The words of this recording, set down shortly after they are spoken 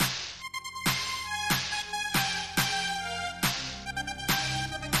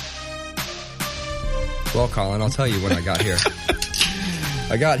Well, Colin, I'll tell you when I got here.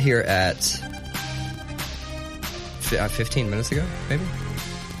 I got here at 15 minutes ago, maybe.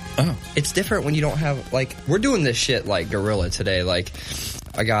 Oh. It's different when you don't have, like, we're doing this shit like guerrilla today. Like,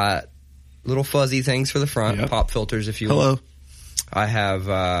 I got little fuzzy things for the front, pop filters if you Hello. want. I have,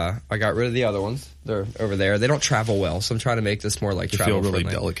 I got rid of the other ones. They're over there. They don't travel well, so I'm trying to make this more like travel They feel really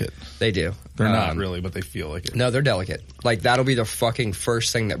friendly. delicate. They do. They're not really, but they feel like it. No, they're delicate. Like, that'll be the fucking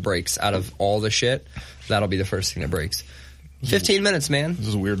first thing that breaks out of all the shit. That'll be the first thing that breaks. 15 minutes, man. This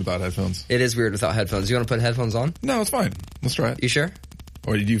is weird without headphones. It is weird without headphones. You want to put headphones on? No, it's fine. Let's try it. You sure?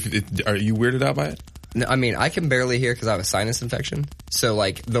 Or are you weirded out by it? No, I mean, I can barely hear because I have a sinus infection. So,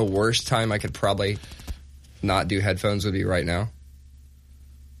 like, the worst time I could probably not do headphones would be right now.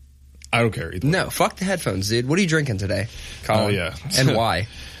 I don't care either. No, fuck the headphones, dude. What are you drinking today, Colin? Oh, yeah. And why?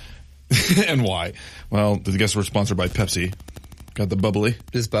 And why? Well, I guess we're sponsored by Pepsi. Got the bubbly.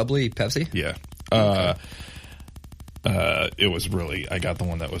 Is bubbly Pepsi? Yeah. Okay. It was really, I got the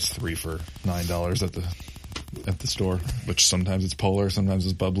one that was $3 for $9 at the store, which sometimes it's Polar, sometimes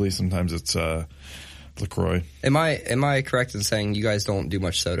it's bubbly, sometimes it's LaCroix. Am I correct in saying you guys don't do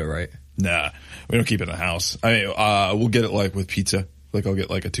much soda, right? Nah, we don't keep it in the house. I mean, we'll get it like with pizza. Like I'll get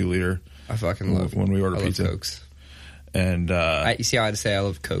like a 2-liter. I fucking love when we order pizza. Love Cokes. And you see how I had to say I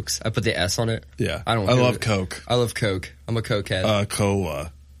love Cokes? I put the S on it. Yeah, I love Coke. I love Coke. I'm a Coke head.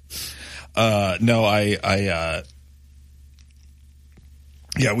 Cola. No,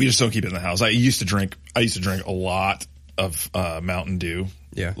 yeah, we just don't keep it in the house. I used to drink a lot of Mountain Dew.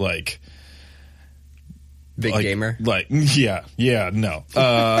 Yeah, like big gamer. Like no.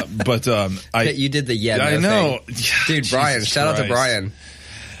 But you did the no I know, thing. Dude. Brian, Jesus shout Christ. out to Brian.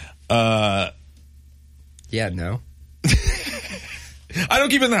 Yeah, no. I don't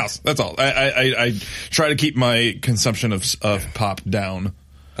keep it in the house. That's all. I try to keep my consumption of pop down.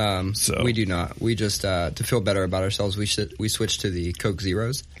 So we do not. We just to feel better about ourselves, we switched to the Coke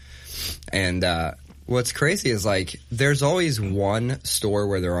Zeros. And what's crazy is like there's always one store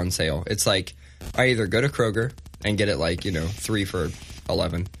where they're on sale. It's like I either go to Kroger and get it like 3 for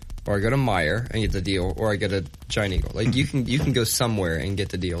 $11, or I go to Meijer and get the deal, or I get a Giant Eagle. Like you can go somewhere and get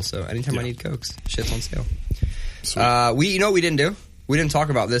the deal. So anytime I need Cokes, shit's on sale. You know what we didn't do? We didn't talk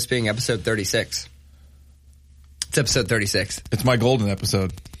about this being episode 36. It's episode 36. It's my golden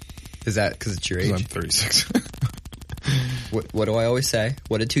episode. Is that because it's your age? I'm 36. What do I always say?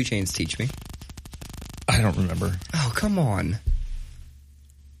 What did 2 Chainz teach me? I don't remember. Oh, come on.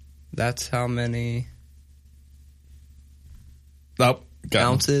 That's how many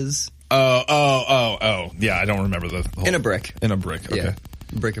ounces? Oh. Yeah, I don't remember the whole... In a brick. In a brick, okay. Yeah.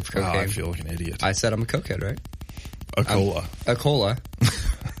 A brick of cocaine. I feel like an idiot. I said I'm a cokehead, right? A cola. A cola.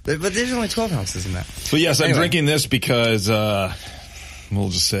 But there's only 12 ounces in that. But yes, I'm drinking this because, we'll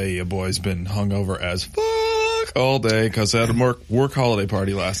just say your boy's been hungover as fuck all day because I had a work holiday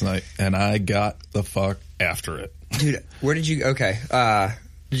party last night and I got the fuck after it. Dude, where did you, okay,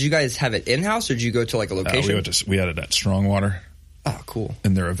 did you guys have it in-house or did you go to like a location? We had it at Strongwater. Oh, cool.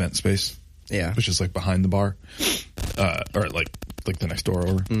 In their event space. Yeah. Which is like behind the bar. Or like the next door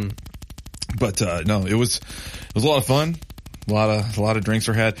over. Mm. But, no, it was a lot of fun. A lot of drinks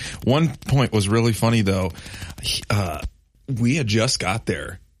were had. One point was really funny though. We had just got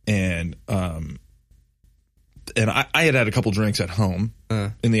there and I had a couple drinks at home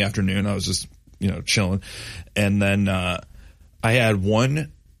in the afternoon. I was just, chilling. And then, I had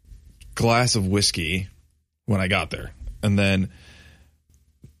one glass of whiskey when I got there. And then,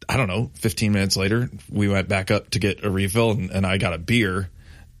 I don't know, 15 minutes later, we went back up to get a refill and I got a beer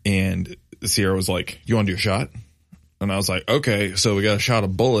and Sierra was like, "You want to do a shot?" And I was like, "Okay." So we got a shot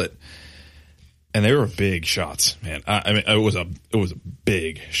of Bullet, and they were big shots, man. I mean, it was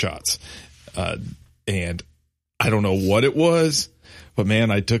big shots, and I don't know what it was, but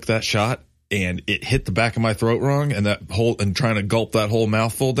man, I took that shot and it hit the back of my throat wrong, and trying to gulp that whole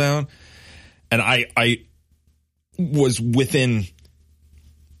mouthful down, and I was within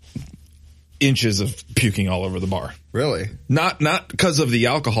inches of puking all over the bar. Really? Not because of the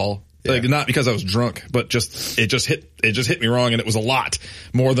alcohol. Yeah. Like not because I was drunk, but it just hit me wrong, and it was a lot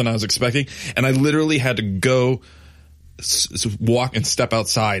more than I was expecting. And I literally had to go walk and step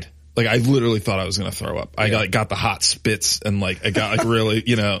outside. Like I literally thought I was going to throw up. Yeah. I got the hot spits and I got really,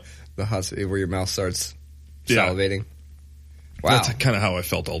 the hot spit where your mouth starts salivating. Wow, that's kind of how I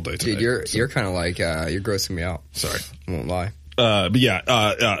felt all day today. Dude, you're kind of like you're grossing me out. Sorry, I won't lie. But yeah,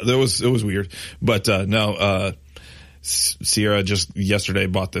 it was weird. But no, Sierra just yesterday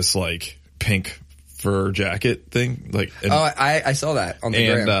bought this like pink fur jacket thing. I saw that on the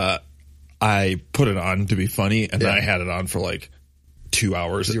gram. And I put it on to be funny, and then I had it on for like 2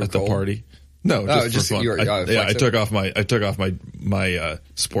 hours at the party. No, just for fun. I took off my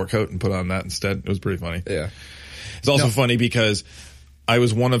sport coat and put on that instead. It was pretty funny. Yeah. It's also funny because I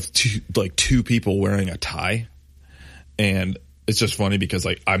was one of two people wearing a tie, and it's just funny because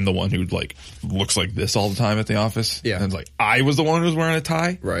like I'm the one who like looks like this all the time at the office. Yeah. And it's like I was the one who was wearing a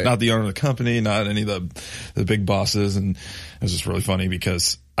tie, right? Not the owner of the company, not any of the big bosses, and it was just really funny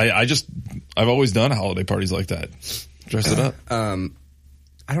because I've always done holiday parties like that. Dress it up.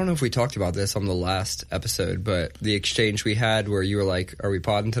 I don't know if we talked about this on the last episode, but the exchange we had where you were like, "Are we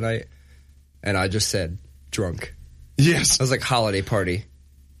podding tonight?" And I just said, "Drunk." Yes. I was like, "Holiday party.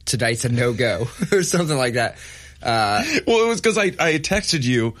 Tonight's a no-go," or something like that. Well, it was because I texted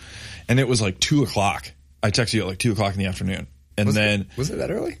you, and it was like 2:00. I texted you at like 2:00 in the afternoon, and was it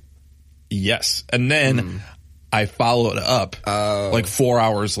that early? Yes, and then I followed up like 4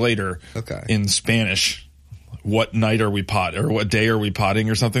 hours later, in Spanish. What night are we or what day are we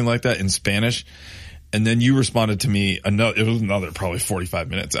potting or something like that in Spanish? And then you responded to me it was another probably 45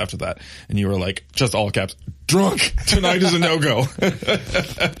 minutes after that. And you were like, just all caps, "Drunk. Tonight is a no-go."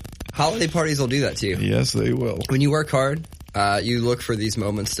 Holiday parties will do that to you. Yes, they will. When you work hard, you look for these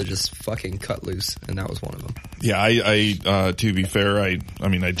moments to just fucking cut loose. And that was one of them. Yeah. I to be fair, I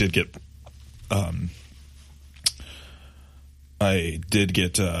did get,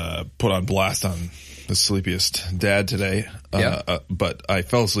 put on blast on the sleepiest dad today. But I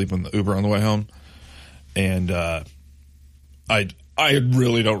fell asleep in the Uber on the way home. And, I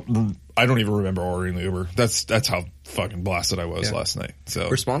really I don't even remember ordering the Uber. That's how fucking blasted I was last night. So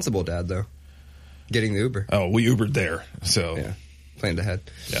responsible dad though, getting the Uber. Oh, we Ubered there. So yeah, planned ahead.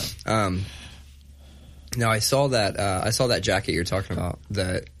 Yeah. Now I saw that jacket you're talking about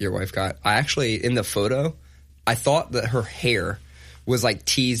that your wife got. I actually, in the photo, I thought that her hair was like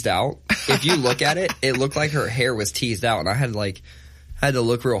teased out. If you look at it, it looked like her hair was teased out, and I had to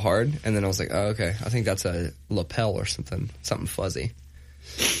look real hard, and then I was like, oh, okay, I think that's a lapel or something fuzzy.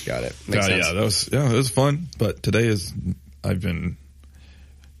 Got it. Makes sense. Yeah, it was fun. But I've been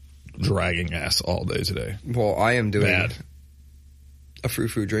dragging ass all day today. Well, I am doing a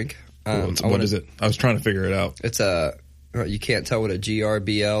frou-frou drink. What is it? I was trying to figure it out. It's you can't tell what a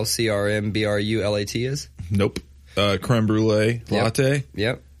GRBL CRM BRULAT is? Nope. Creme brulee latte.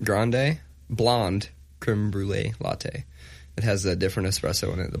 Yep. Grande blonde creme brulee latte. It has a different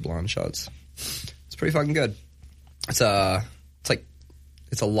espresso in it, the blonde shots. It's pretty fucking good. It's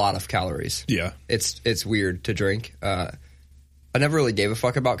a lot of calories. Yeah. It's weird to drink. I never really gave a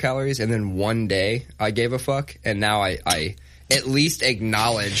fuck about calories, and then one day I gave a fuck, and now I at least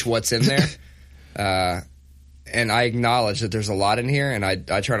acknowledge what's in there. And I acknowledge that there's a lot in here, and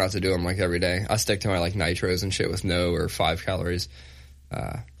I try not to do them like every day. I stick to my like nitros and shit with no or 5 calories.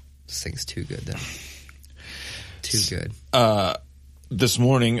 This thing's too good though. Too good. This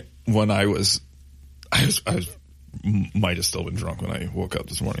morning when I might have still been drunk when I woke up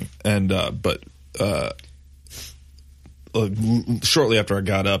this morning, and but shortly after I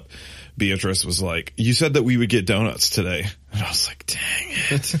got up, Beatrice was like, "You said that we would get donuts today," and I was like, "Dang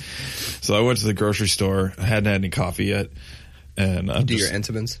it!" So I went to the grocery store. I hadn't had any coffee yet, and your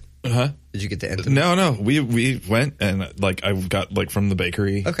Entenmann's? Huh? Did you get the Entenmann's? No. We went and like I got like from the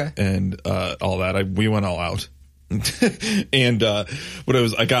bakery, and all that. We went all out, and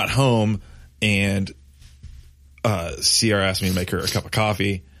I got home and Sierra asked me to make her a cup of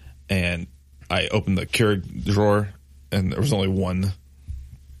coffee, and I opened the Keurig drawer, and there was only one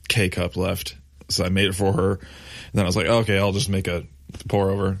K-cup left, so I made it for her. And then I was like, okay, I'll just make a pour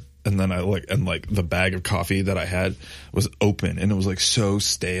over. And then the bag of coffee that I had was open, and it was like so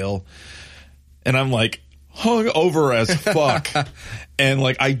stale. And I'm like hung over as fuck. And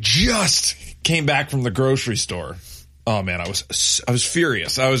like I just came back from the grocery store. Oh man, I was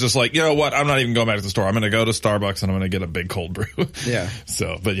furious. I was just like, you know what? I'm not even going back to the store. I'm going to go to Starbucks and I'm going to get a big cold brew. Yeah.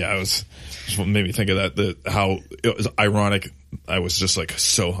 So, but yeah, just made me think of that, how it was ironic. I was just like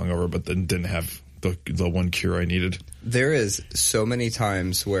so hungover, but then didn't have the one cure I needed. There is so many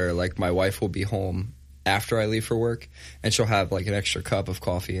times where like my wife will be home after I leave for work, and she'll have like an extra cup of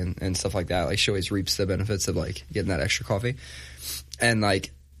coffee and stuff like that. Like she always reaps the benefits of like getting that extra coffee. And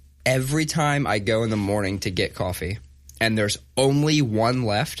like every time I go in the morning to get coffee and there's only one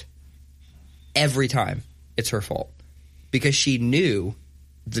left, every time it's her fault, because she knew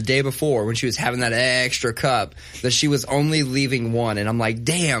the day before when she was having that extra cup that she was only leaving one. And I'm like,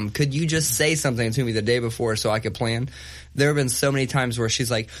 damn, could you just say something to me the day before so I could plan? There have been so many times where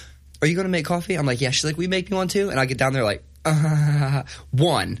she's like, are you going to make coffee? I'm like, yeah. She's like, will you make me one too? And I get down there like,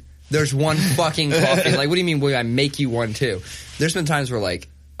 one. There's one fucking coffee. Like, what do you mean, will I make you one too? There's been times where like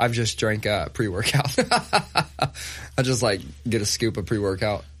I've just drank pre-workout. I just like get a scoop of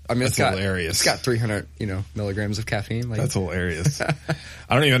pre-workout. I mean, That's hilarious. It's got 300, milligrams of caffeine. Like, That's hilarious.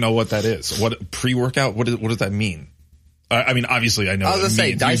 I don't even know what that is. What pre-workout? What does that mean? I mean, obviously, I know. I was gonna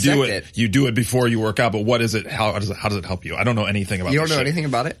say, dissect it. You do it before you work out, but what is it? How does it help you? I don't know anything about. You don't know anything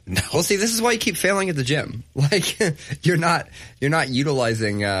about it? No. Well, see, this is why you keep failing at the gym. Like, you're not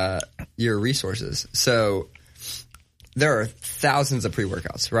utilizing your resources. So there are thousands of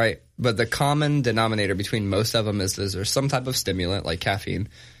pre-workouts, right? But the common denominator between most of them is there's some type of stimulant like caffeine,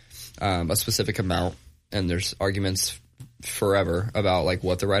 a specific amount, and there's arguments forever about like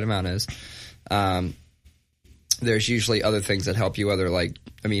what the right amount is. There's usually other things that help you, whether like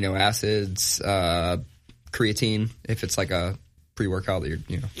amino acids, creatine, if it's like a pre-workout that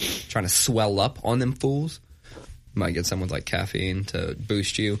you're trying to swell up on them fools. You might get some with like caffeine to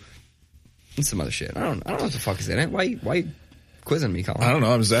boost you, and some other shit. I don't know what the fuck is in it. Why you quizzing me, Colin? I don't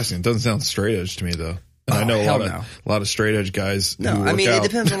know. I'm just asking. It doesn't sound straight edge to me though. And I know a lot of straight edge guys. No, who I mean, work out. it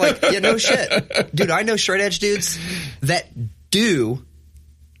depends on no shit. Dude, I know straight edge dudes that do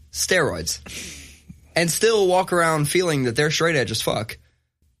steroids and still walk around feeling that they're straight edge as fuck,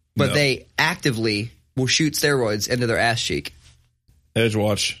 but they actively will shoot steroids into their ass cheek. Edge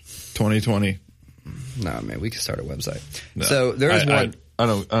Watch 2020. No, man, we could start a website. No. So there is one. I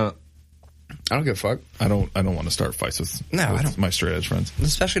don't give a fuck. I don't want to start fights with I don't. My straight edge friends.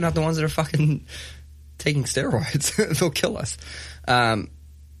 Especially not the ones that are fucking taking steroids. They'll kill us.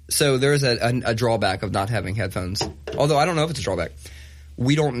 So there's a drawback of not having headphones. Although I don't know if it's a drawback.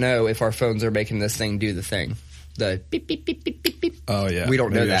 We don't know if our phones are making this thing do the thing. The beep, beep, beep, beep, beep, beep. Oh, yeah. We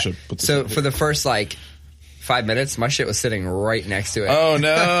don't know that. So for the first, 5 minutes, my shit was sitting right next to it. Oh,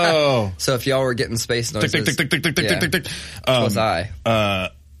 no. So if y'all were getting space noises... Tick, tick, tick, tick, tick, tick, tick, tick, tick. Was I.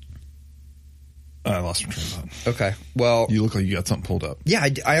 I lost my train of thought. Okay. Well... You look like you got something pulled up. Yeah,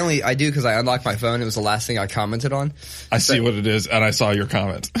 I do because I unlocked my phone. It was the last thing I commented on. I see what it is, and I saw your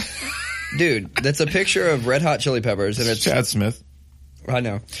comment. Dude, that's a picture of Red Hot Chili Peppers, and it's... Chad Smith. I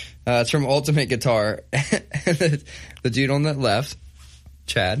know. It's from Ultimate Guitar. The dude on the left,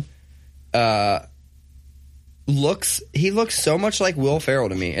 Chad, looks so much like Will Ferrell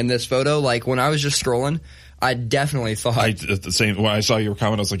to me in this photo. Like, when I was just scrolling, I definitely thought... When I saw your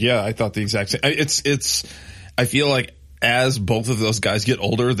comment, I was like, yeah, I thought the exact same. I feel like as both of those guys get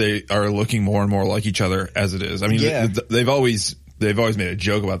older, they are looking more and more like each other as it is. I mean, they've always made a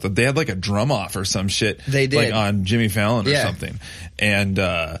joke about that. They had like a drum off or some shit. They did. Like on Jimmy Fallon or something. And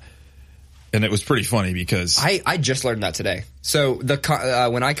it was pretty funny because... I just learned that today. So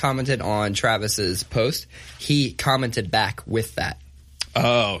when I commented on Travis's post, he commented back with that.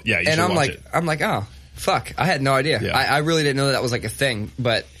 Oh, yeah, you should watch it. I'm like, oh, fuck. I had no idea. Yeah. I really didn't know that was like a thing,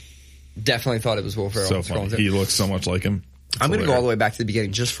 but definitely thought it was Will Ferrell. So funny. He looks so much like him. I'm going to go all the way back to the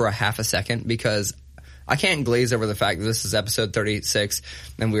beginning just for a half a second because... I can't glaze over the fact that this is episode 36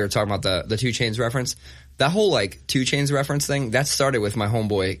 and we were talking about the 2 Chainz reference. That whole 2 Chainz reference thing, that started with my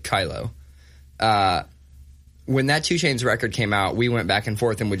homeboy Kylo. When that 2 Chainz record came out, we went back and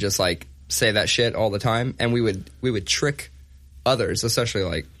forth and would just say that shit all the time, and we would trick others,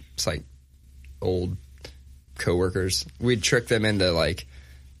 especially old coworkers. We'd trick them into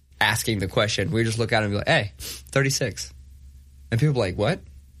asking the question. We'd just look at them and be like, "Hey, 36." And people were like, "What?"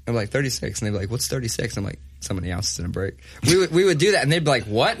 I'm like, 36. And they'd be like, "What's 36? I'm like, so many ounces in a break. We would do that, and they'd be like,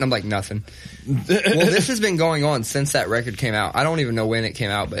 "What?" And I'm like, "Nothing." Well, this has been going on since that record came out. I don't even know when it came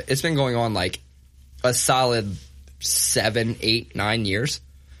out, but it's been going on a solid 7, 8, 9 years.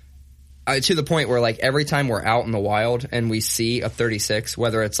 To the point where every time we're out in the wild and we see a 36,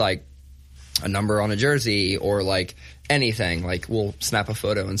 whether it's a number on a jersey or anything, we'll snap a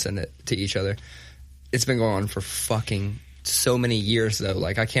photo and send it to each other. It's been going on for fucking so many years though.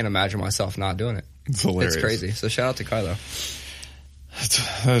 I can't imagine myself not doing it. It's hilarious. It's crazy. So shout out to Kylo.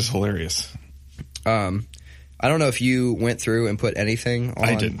 That is hilarious. I don't know if you went through and put anything on.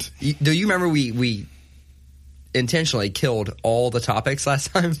 I didn't. Do you remember we intentionally killed all the topics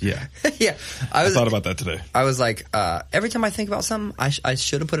last time? Yeah. Yeah. I thought about that today. I was like, every time I think about something, I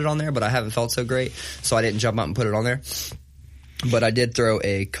should have put it on there, but I haven't felt so great, so I didn't jump out and put it on there. But I did throw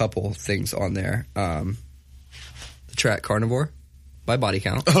a couple things on there. The track Carnivore by Body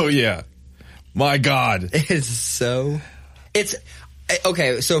Count. Oh, yeah. My God. It's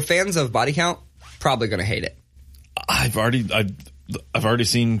okay, so fans of Body Count probably going to hate it. I've already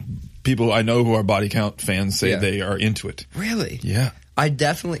seen people I know who are Body Count fans say they are into it. Really? Yeah. I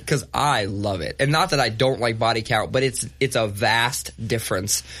definitely, because I love it. And not that I don't like Body Count, but it's a vast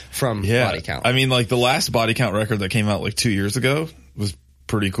difference from Body Count. I mean, the last Body Count record that came out 2 years ago was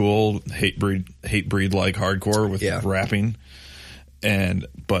pretty cool. Hate breed like hardcore with rapping.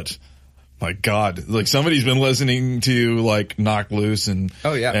 But my God, like somebody's been listening to like Knock Loose and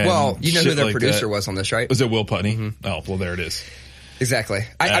oh yeah, and well, you know who their like producer that. was on this, right? Was it Will Putney? Oh, well, there it is. Exactly.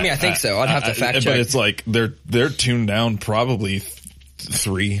 I mean, I think so. I'd have to fact check. But it's like they're tuned down probably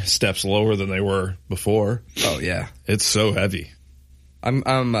 3 steps lower than they were before. Oh yeah, it's so heavy.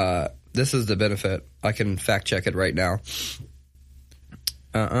 This is the benefit. I can fact check it right now.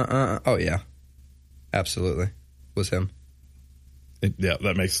 Oh yeah, absolutely, was him.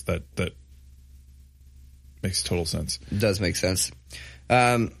 That makes total sense. It does make sense.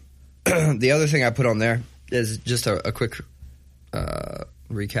 The other thing I put on there is just a quick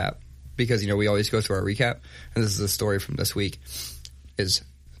recap, because we always go through our recap, and this is a story from this week. Is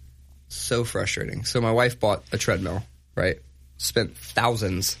so frustrating. So my wife bought a treadmill, right? Spent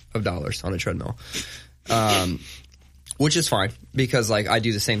thousands of dollars on a treadmill, which is fine, because like I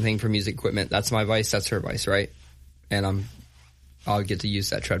do the same thing for music equipment. That's my vice, that's her vice, right? And I'll get to use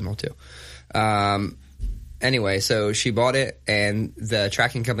that treadmill too. Anyway, so she bought it, and the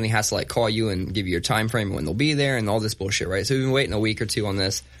tracking company has to like call you and give you your time frame when they'll be there and all this bullshit, right? So we've been waiting a week or two on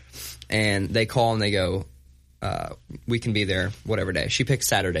this, and they call and they go, we can be there whatever day. She picked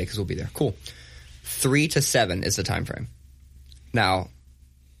Saturday because we'll be there. Cool. 3 to 7 is the time frame. Now,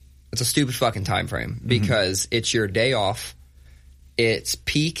 it's a stupid fucking time frame, because it's your day off. It's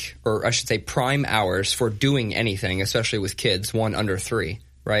peak, or I should say prime hours for doing anything, especially with kids, 1 under 3,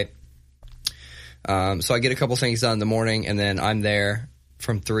 right? So I get a couple things done in the morning, and then I'm there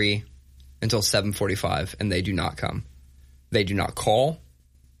from 3 until 7:45, and they do not come. They do not call.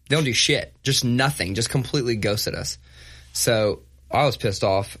 They don't do shit. Just nothing. Just completely ghosted us. So I was pissed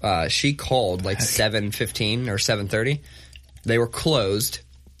off. She called like 7:15 or 7:30. They were closed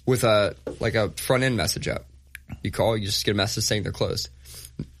with a front end message up. You call, you just get a message saying they're closed.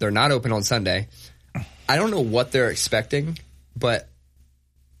 They're not open on Sunday. I don't know what they're expecting, but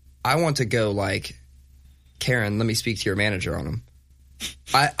I want to go like, Karen, let me speak to your manager on them.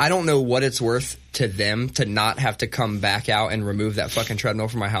 I don't know what it's worth to them to not have to come back out and remove that fucking treadmill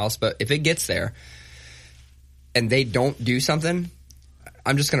from my house, but if it gets there and they don't do something,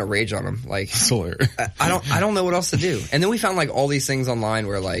 I'm just gonna rage on them. Like, I don't know what else to do. And then we found like all these things online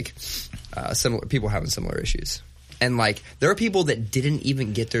where like similar people having similar issues, and like there are people that didn't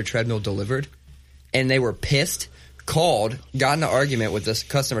even get their treadmill delivered, and they were pissed. Called, got in an argument with this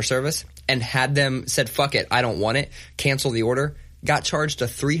customer service, and had them said, fuck it, I don't want it, cancel the order, got charged a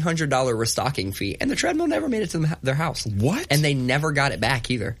 $300 restocking fee, and the treadmill never made it to their house. What? And they never got it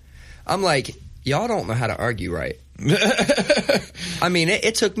back either. I'm like, y'all don't know how to argue right. I mean,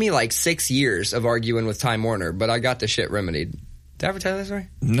 it took me like 6 years of arguing with Time Warner, but I got the shit remedied. Did I ever tell you that story?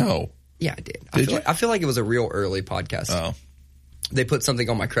 No. Yeah, I did. I feel like it was a real early podcast. Oh. They put something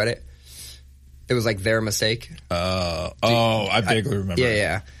on my credit. It was like their mistake. I vaguely remember.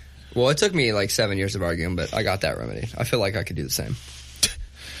 Yeah. Well, it took me like 7 years of arguing, but I got that remedy. I feel like I could do the same.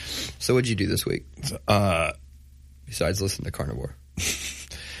 So what'd you do this week? Besides listen to Carnivore?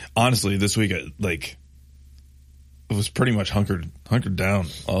 Honestly, this week, it was pretty much hunkered down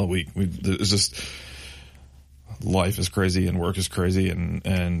all week. It's just, life is crazy and work is crazy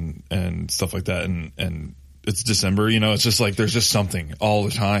and stuff like that. And it's December, it's just like there's just something all the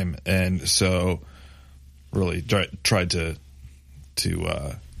time. And so really tried to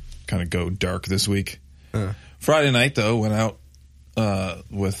kind of go dark this week. Friday night though, went out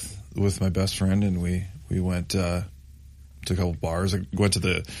with my best friend, and we went to a couple bars. I went to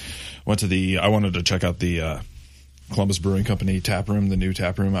the I wanted to check out the Columbus Brewing Company tap room, the new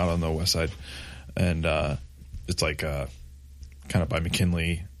tap room out on the west side. And it's like kind of by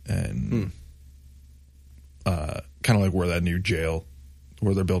McKinley and kind of like where they're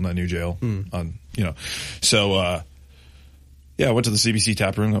building that new jail on, So I went to the CBC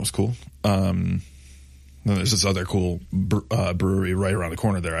tap room. That was cool. Then there's this other cool brewery right around the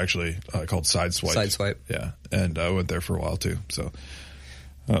corner there, actually, called Sideswipe. Sideswipe. Yeah, and I went there for a while too. So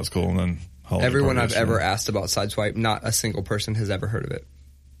that was cool. And then everyone I've ever asked about Sideswipe, not a single person has ever heard of it.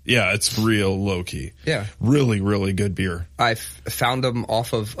 Yeah, it's real low key. Yeah, really, really good beer. I found them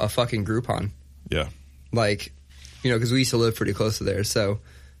off of a fucking Groupon. Yeah, like, because we used to live pretty close to there, so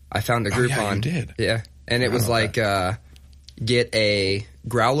I found a Groupon. Yeah, you did. Yeah, and it was like get a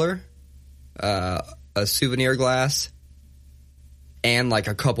growler, a souvenir glass, and like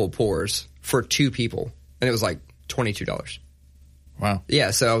a couple pours for 2 people, and it was like $22. Wow.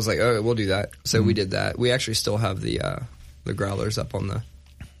 Yeah, so I was like, oh, we'll do that. So we did that. We actually still have the growlers up on the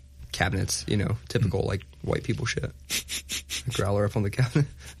cabinets, typical like white people shit. A growler up on the cabinet.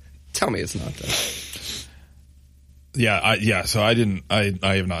 Tell me it's not that. Yeah, so I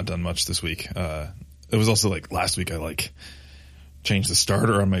have not done much this week. It was also like last week I changed the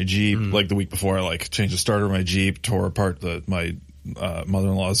starter on my Jeep. Like the week before, I like changed the starter on my Jeep, tore apart my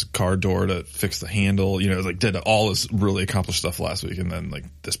mother-in-law's car door to fix the handle. You know, like did all this really accomplished stuff last week, and then like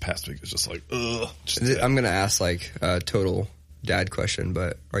this past week is just like, ugh. I'm gonna ask like a total dad question,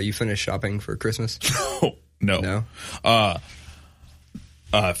 but are you finished shopping for Christmas? No.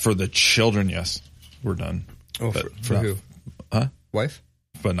 For the children, yes, we're done. Oh, for who? Huh? Wife?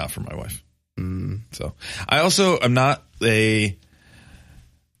 But not for my wife. So I'm not a,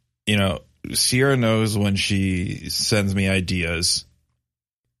 you know, Sierra knows when she sends me ideas,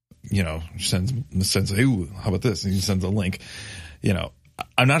 you know, sends, ooh, how about this? And he sends a link. You know,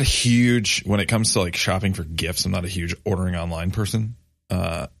 I'm not a huge, when it comes to like shopping for gifts, I'm not a huge ordering online person.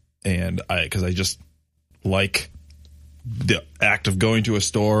 Cause I just like the act of going to a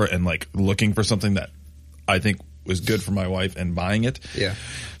store and like looking for something that I think was good for my wife and buying it. Yeah.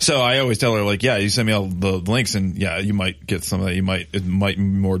 So I always tell her like, yeah, you send me all the links and yeah, you might get some of that. It might be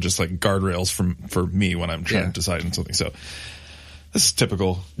more just like guardrails for me when I'm trying to decide on something. So this is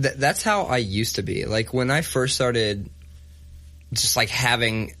typical. That's how I used to be. Like when I first started just like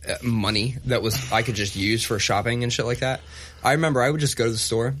having money that I could just use for shopping and shit like that. I remember I would just go to the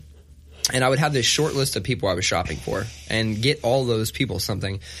store and I would have this short list of people I was shopping for and get all those people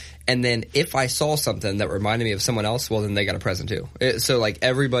something. And then if I saw something that reminded me of someone else, well, then they got a present too. So like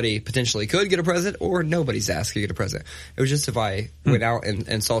everybody potentially could get a present or nobody's asked to get a present. It was just if I went out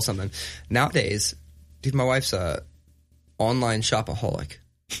and saw something. Nowadays, dude, my wife's a online shopaholic.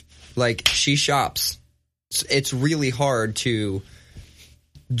 Like she shops. It's really hard to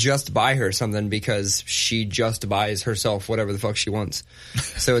just buy her something because she just buys herself whatever the fuck she wants.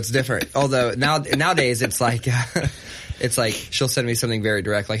 So it's different. Although nowadays it's like she'll send me something very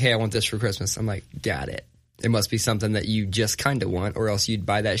direct, like, hey, I want this for Christmas. I'm like, got it. It must be something that you just kind of want, or else you'd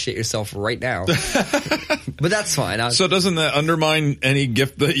buy that shit yourself right now. But that's fine. So doesn't that undermine any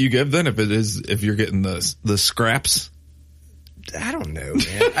gift that you give then if you're getting the scraps? I don't know,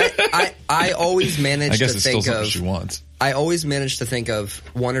 man. I always manage to think of she wants. I always manage to think of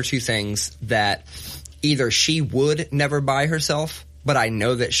one or two things that either she would never buy herself, but I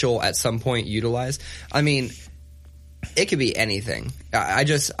know that she'll at some point utilize. I mean, it could be anything.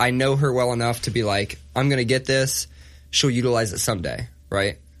 I know her well enough to be like, I'm going to get this. She'll utilize it someday,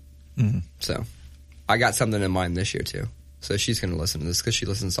 right? Mm-hmm. So I got something in mind this year too. So she's going to listen to this because she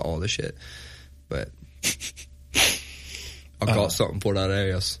listens to all this shit. But I'll call it something for that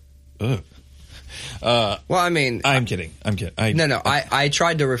ass. Well, I mean, I'm kidding. No. I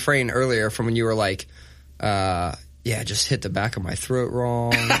tried to refrain earlier from when you were like, just hit the back of my throat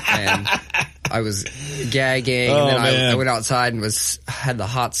wrong, and I was gagging, and then I went outside and had the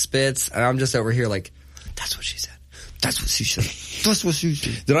hot spits, and I'm just over here like, that's what she said. That's what she said. That's what she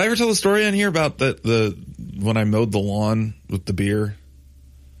said. Did I ever tell the story on here about the when I mowed the lawn with the beer?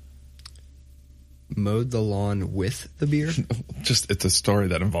 Mowed the lawn with the beer? It's a story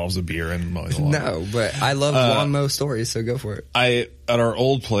that involves a beer and mowing the lawn. No, but I love lawn mow stories, so go for it. At our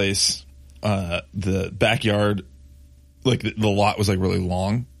old place, the backyard, like the lot was like really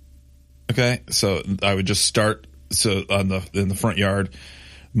long. Okay, so I would just start in the front yard,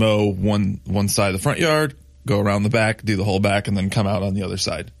 mow one side of the front yard, go around the back, do the whole back, and then come out on the other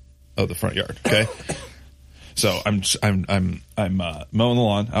side of the front yard. Okay, so I'm mowing the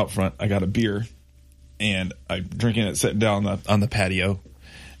lawn out front. I got a beer. And I'm drinking it, sitting down on the patio,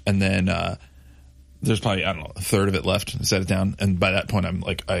 and then there's probably, I don't know, a third of it left. I set it down, and by that point, I'm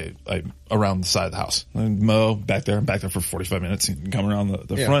like, I around the side of the house. I mow back there. I'm back there for 45 minutes. And come around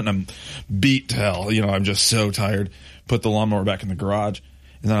the front, and I'm beat to hell. You know, I'm just so tired. Put the lawnmower back in the garage,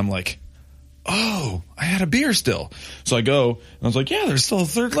 and then I'm like, oh, I had a beer still. So I go, and I was like, yeah, there's still a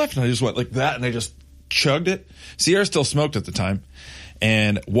third left, and I just went like that, and I just chugged it. Sierra still smoked at the time,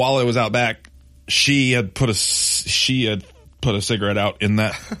 and while I was out back, she had put a cigarette out in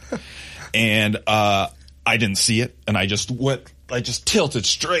that, and I didn't see it, and I just tilted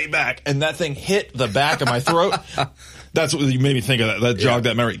straight back, and that thing hit the back of my throat. That's what you made me think of. That jogged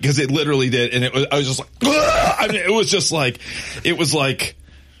that memory, because it literally did, and I was just like, ugh! I mean, it was like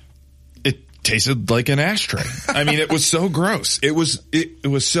it tasted like an ashtray. I mean, it was so gross. It was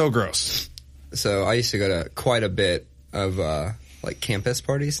so gross. So I used to go to quite a bit of like campus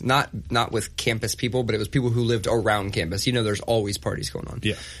parties, not with campus people, but it was people who lived around campus. You know, there's always parties going on.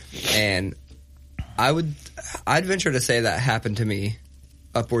 Yeah. And I'd venture to say that happened to me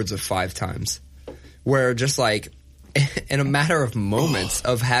upwards of 5 times, where just like in a matter of moments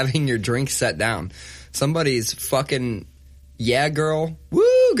of having your drink set down, somebody's fucking girl,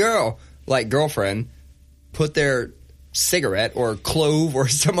 like girlfriend, put their cigarette or clove or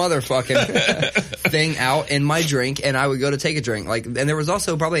some other fucking thing out in my drink, and I would go to take a drink. Like, and there was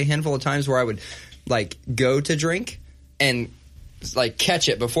also probably a handful of times where I would like go to drink and like catch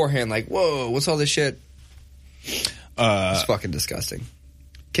it beforehand. Like, whoa, what's all this shit? It's fucking disgusting.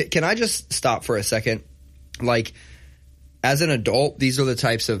 Can I just stop for a second? Like, as an adult, these are the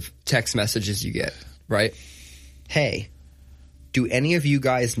types of text messages you get, right? Hey, do any of you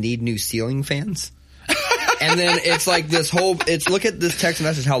guys need new ceiling fans? And then it's like this whole, look at this text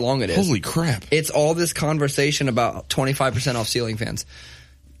message, how long it is. Holy crap. It's all this conversation about 25% off ceiling fans.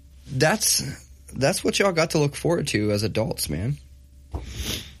 That's what y'all got to look forward to as adults, man.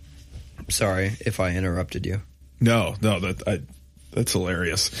 Sorry if I interrupted you. No, that's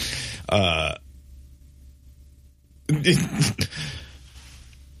hilarious. Do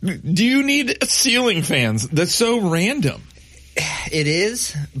you need ceiling fans? That's so random. It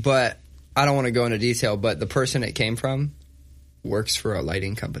is, but I don't want to go into detail, but the person it came from works for a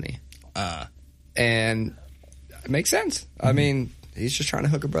lighting company. And it makes sense. Mm-hmm. I mean, he's just trying to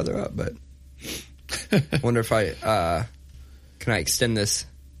hook a brother up, but I wonder if can I extend this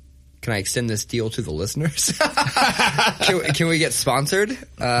deal to the listeners? Can we get sponsored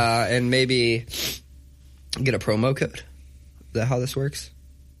and maybe get a promo code? Is that how this works?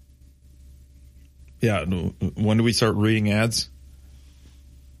 Yeah. When do we start reading ads?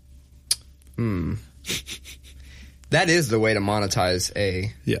 That is the way to monetize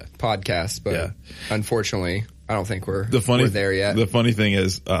a podcast, but unfortunately, I don't think we're there yet. The funny thing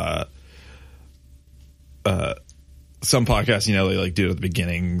is, some podcasts, they like do it at the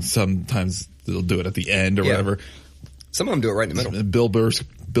beginning. Sometimes they'll do it at the end or whatever. Some of them do it right in the middle. Bill Burr's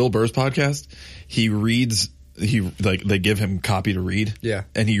podcast, they give him copy to read. Yeah.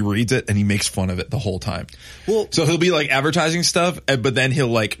 And he reads it and he makes fun of it the whole time. Well, so he'll be like advertising stuff, but then he'll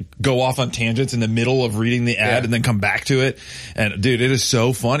like go off on tangents in the middle of reading the ad and then come back to it. And dude, it is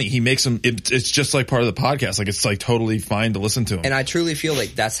so funny. He makes them, it's just like part of the podcast. Like it's like totally fine to listen to him. And I truly feel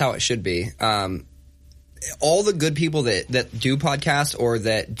like that's how it should be. All the good people that do podcasts or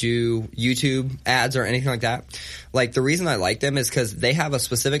that do YouTube ads or anything like that, like the reason I like them is because they have a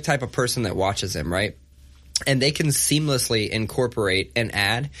specific type of person that watches them, right? And they can seamlessly incorporate an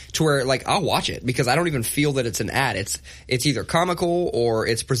ad to where, like, I'll watch it because I don't even feel that it's an ad. It's either comical or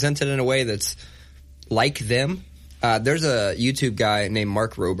it's presented in a way that's like them. There's a YouTube guy named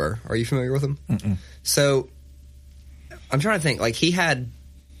Mark Rober. Are you familiar with him? Mm-mm. So I'm trying to think. Like, he had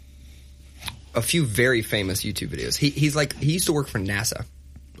a few very famous YouTube videos. He used to work for NASA.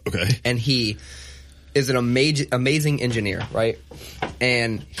 Okay. And he is an amazing engineer, right?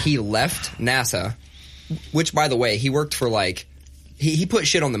 And he left NASA. Which, by the way, he worked for, like, he put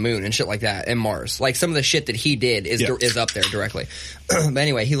shit on the moon and shit like that and Mars. Like, some of the shit that he did is up there directly. But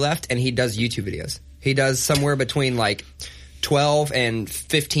anyway, he left and he does YouTube videos. He does somewhere between, like, 12 and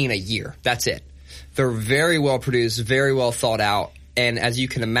 15 a year. That's it. They're very well produced, very well thought out. And as you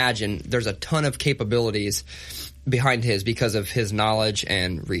can imagine, there's a ton of capabilities behind his because of his knowledge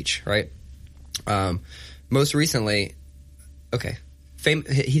and reach, right? Most recently,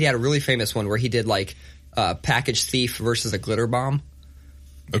 he had a really famous one where he did, like, package thief versus a glitter bomb.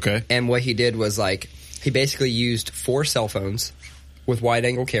 Okay. And what he did was, like, he basically used 4 cell phones with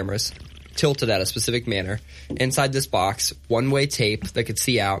wide-angle cameras tilted at a specific manner inside this box, one-way tape that could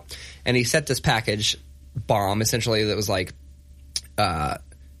see out, and he set this package bomb, essentially, that was, like,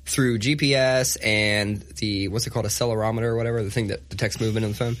 through GPS and the, what's it called, accelerometer or whatever, the thing that detects movement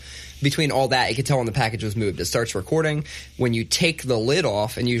in the phone. Between all that, it could tell when the package was moved. It starts recording. When you take the lid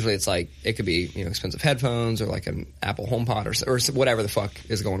off, and usually it's like, it could be, expensive headphones or like an Apple HomePod or whatever the fuck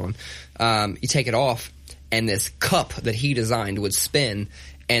is going on. You take it off, and this cup that he designed would spin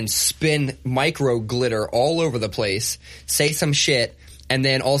and spin micro glitter all over the place, say some shit, and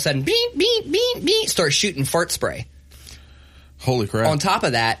then all of a sudden, beep, beep, beep, beep, start shooting fart spray. Holy crap. On top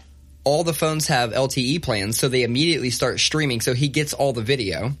of that, all the phones have LTE plans, so they immediately start streaming, so he gets all the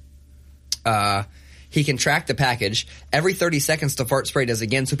video. He can track the package. Every 30 seconds the fart spray does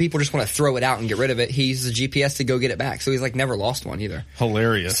again, so people just want to throw it out and get rid of it. He uses a GPS to go get it back, so he's like never lost one either.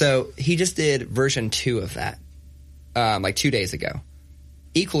 Hilarious. So he just did version 2 of that, like 2 days ago.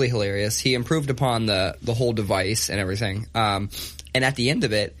 Equally hilarious. He improved upon the whole device and everything. And at the end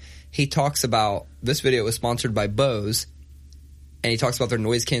of it, he talks about, this video was sponsored by Bose, and he talks about their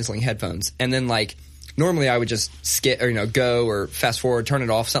noise-canceling headphones. And then, like, normally I would just skip or, go or fast forward, turn it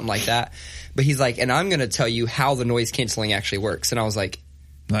off, something like that. But he's like, and I'm going to tell you how the noise-canceling actually works. And I was like,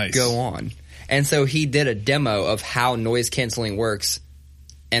 nice. Go on. And so he did a demo of how noise-canceling works.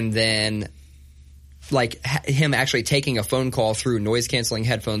 And then like him actually taking a phone call through noise canceling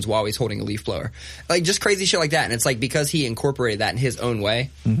headphones while he's holding a leaf blower, like just crazy shit like that. And it's like because he incorporated that in his own way,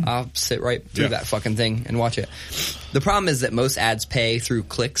 I'll sit right through that fucking thing and watch it. The problem is that most ads pay through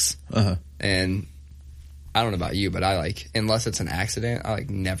clicks, and I don't know about you, but I like, unless it's an accident, I like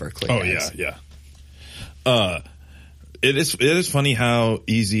never click. Oh ads. yeah. It is funny how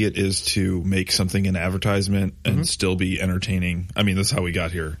easy it is to make something an advertisement and still be entertaining. I mean, that's how we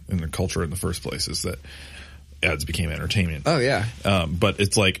got here in the culture in the first place, is that ads became entertainment. Oh yeah. But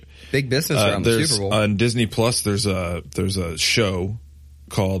it's like big business around the Super Bowl. On Disney Plus, there's a show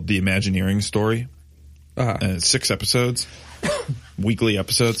called The Imagineering Story, and it's 6 episodes, weekly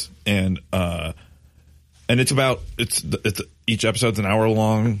episodes, and it's each episode's an hour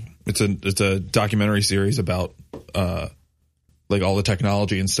long. It's a documentary series about like all the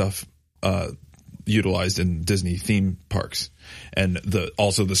technology and stuff utilized in Disney theme parks, and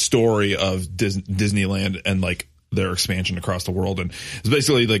also the story of Disneyland and like their expansion across the world. And it's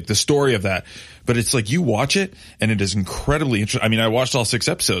basically like the story of that. But it's like you watch it and it is incredibly interesting. I mean, I watched all 6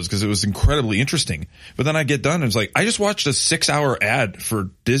 episodes because it was incredibly interesting. But then I get done and it's like I just watched a 6-hour ad for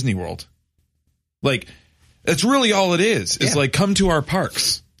Disney World. Like that's really all it is. It's like, come to our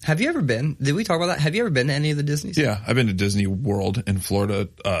parks. Have you ever been? Did we talk about that? Have you ever been to any of the Disneys? Yeah, I've been to Disney World in Florida,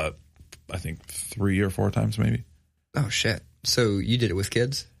 I think 3 or 4 times maybe. Oh, shit. So you did it with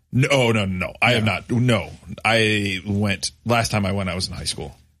kids? No. I have not. No. I went, last time I went, I was in high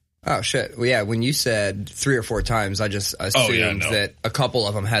school. Oh, shit. Well, yeah, when you said 3 or 4 times, I just assumed that a couple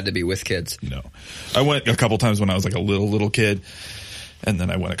of them had to be with kids. No. I went a couple times when I was like a little kid, and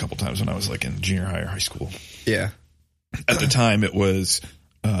then I went a couple times when I was like in junior high or high school. Yeah. At the time, it was...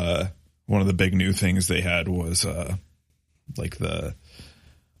 one of the big new things they had was like the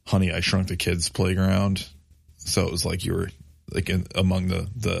Honey, I Shrunk the Kids playground. So it was like you were like among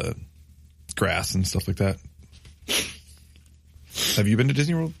the grass and stuff like that. Have you been to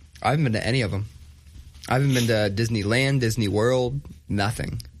Disney World? I haven't been to any of them. I haven't been to Disneyland, Disney World,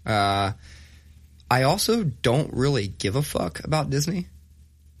 nothing. I also don't really give a fuck about Disney.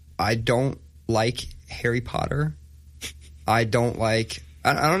 I don't like Harry Potter. I don't like...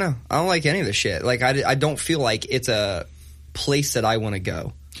 I don't know. I don't like any of this shit. Like, I don't feel like it's a place that I want to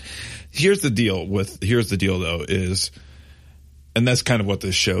go. Here's the deal, though, is, and that's kind of what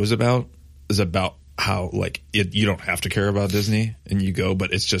this show is about how, like, you don't have to care about Disney, and you go,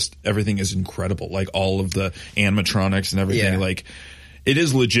 but it's just, everything is incredible. Like, all of the animatronics and everything, like, it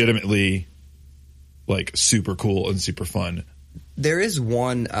is legitimately, like, super cool and super fun. There's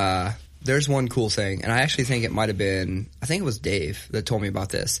one cool thing, and I actually think it might have been, I think it was Dave that told me about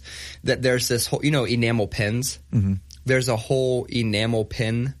this, that there's this whole, enamel pins. Mm-hmm. There's a whole enamel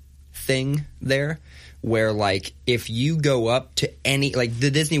pin thing there where, like, if you go up to any, like, the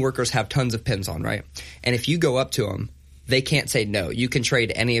Disney workers have tons of pins on, right? And if you go up to them, they can't say no. You can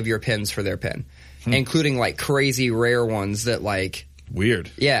trade any of your pins for their pin, including, like, crazy rare ones that, like... Weird.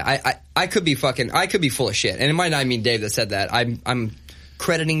 Yeah, I could be full of shit. And it might not mean Dave that said that. I'm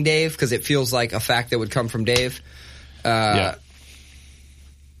crediting Dave because it feels like a fact that would come from Dave. I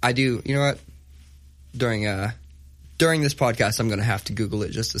do. You know what? During this podcast, I'm going to have to Google it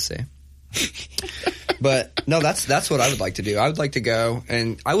just to see. But no, that's what I would like to do. I would like to go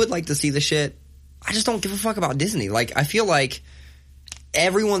and I would like to see the shit. I just don't give a fuck about Disney. Like, I feel like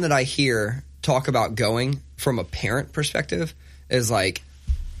everyone that I hear talk about going from a parent perspective is like,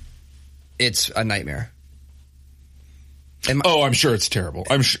 it's a nightmare. I'm sure it's terrible.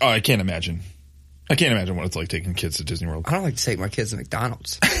 I can't imagine. I can't imagine what it's like taking kids to Disney World. I don't like to take my kids to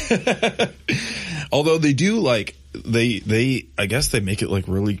McDonald's. Although they do, like, they I guess they make it like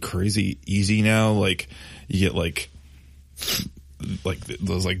really crazy easy now. Like, you get like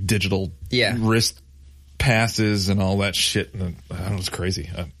those like digital wrist passes and all that shit. And I don't know, it's crazy.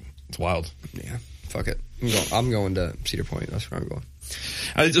 It's wild. Yeah, fuck it. I'm going to Cedar Point. That's where I'm going.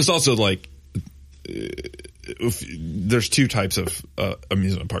 It's also like, there's 2 types of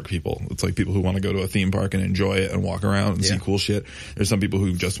amusement park people. It's like people who want to go to a theme park and enjoy it and walk around and see cool shit. There's some people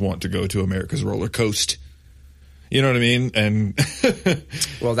who just want to go to America's Roller Coaster. You know what I mean? And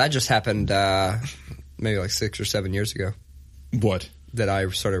well, that just happened maybe like 6 or 7 years ago. What? That I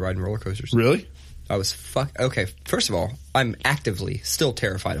started riding roller coasters. Really? I was okay. First of all, I'm actively still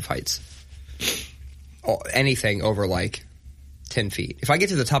terrified of heights. Anything over like 10 feet. If I get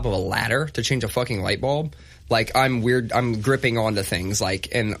to the top of a ladder to change a fucking light bulb, like, I'm weird. I'm gripping onto things, like,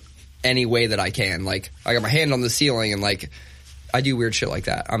 in any way that I can. Like, I got my hand on the ceiling and, like, I do weird shit like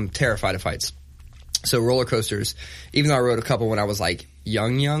that. I'm terrified of heights. So roller coasters, even though I rode a couple when I was, like,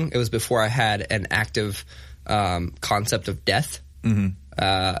 young, it was before I had an active concept of death.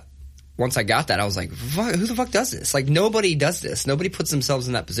 Mm-hmm. once I got that, I was like, who the fuck does this? Like, nobody does this. Nobody puts themselves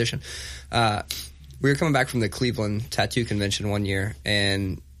in that position. We were coming back from the Cleveland Tattoo Convention one year,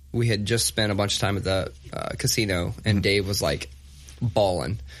 and we had just spent a bunch of time at the casino, and Dave was like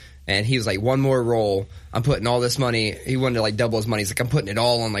balling. And he was like, one more roll, I'm putting all this money. He wanted to like double his money. He's like, I'm putting it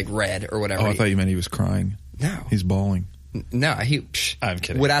all on like red or whatever. Oh, I thought you meant he was crying. No. He's bawling. No, I'm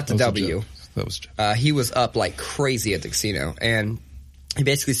kidding. Without the W. That was he was up like crazy at the casino, and he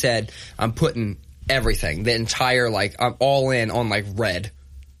basically said, I'm putting everything, the entire, like, I'm all in on like red,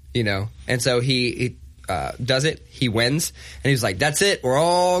 you know? And so he does it, he wins, and he was like, that's it, we're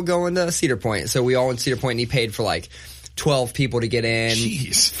all going to Cedar Point. So we all went to Cedar Point, and he paid for like 12 people to get in.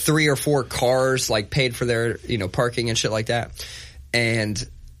 Jeez. 3 or 4 cars, like, paid for their, you know, parking and shit like that. And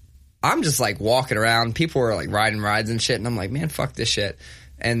I'm just like walking around, people were like riding rides and shit, and I'm like, man, fuck this shit.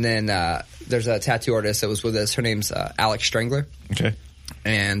 And then there's a tattoo artist that was with us. Her name's Alex Strangler. Okay.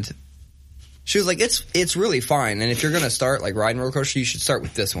 And she was like, it's really fine. And if you're going to start like riding roller coaster, you should start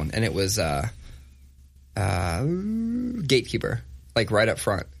with this one. And it was Gatekeeper, like right up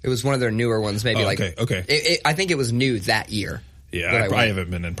front. It was one of their newer ones, maybe okay. I think it was new that year. Yeah, I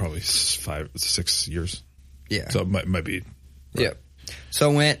haven't been in probably 5-6 years. Yeah. So it might be. Right. Yeah. So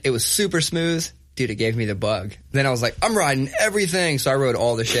I went, it was super smooth. Dude, it gave me the bug. Then I was like, I'm riding everything. So I rode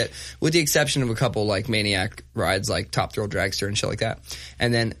all the shit, with the exception of a couple like maniac rides, like Top Thrill Dragster and shit like that.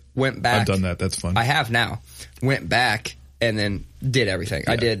 And then went back. I've done that. That's fun. I have now. Went back and then did everything.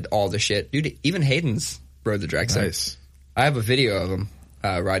 Yeah. I did all the shit. Dude, even Hayden's rode the dragster. Nice. I have a video of him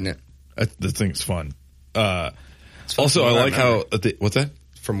riding it. The thing's fun. Also, I like how... what's that?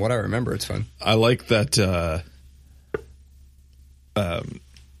 From what I remember, it's fun. I like that...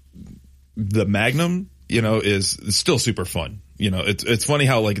 the Magnum, you know, is still super fun. You know, it's funny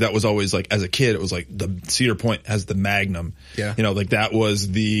how like that was always like, as a kid, it was like the Cedar Point has the Magnum. Yeah. You know, like that was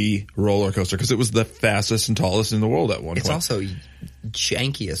the roller coaster because it was the fastest and tallest in the world at one point. It's also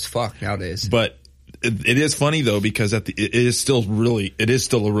janky as fuck nowadays. But it is funny though because it is still a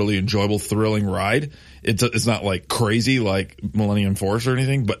really enjoyable, thrilling ride. It's not like crazy like Millennium Force or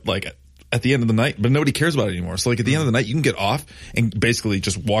anything, but like at the end of the night, but nobody cares about it anymore. So like at the end of the night, you can get off and basically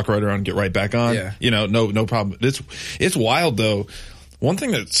just walk right around and get right back on. Yeah. You know, no problem. It's wild though. One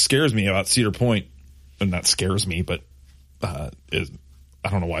thing that scares me about Cedar Point, and not scares me, but is, I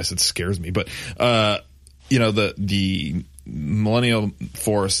don't know why I said scares me, but you know, the Millennium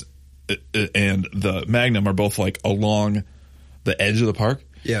Force and the Magnum are both like along the edge of the park.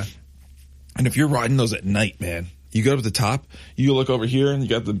 Yeah. And if you're riding those at night, man, you go to the top, you look over here and you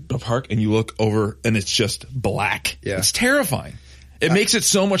got the park and you look over and it's just black. Yeah. It's terrifying. It makes it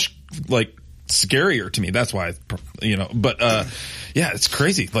so much like scarier to me. That's why, you know, but yeah, it's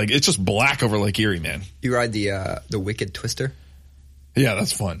crazy. Like it's just black over Lake Erie, man. You ride the Wicked Twister? Yeah,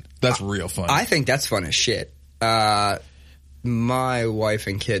 that's fun. That's real fun. I think that's fun as shit. My wife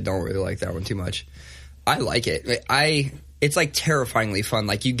and kid don't really like that one too much. I like it. It's like terrifyingly fun.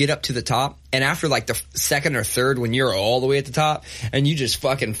 Like you get up to the top, and after like the second or third, when you're all the way at the top, and you just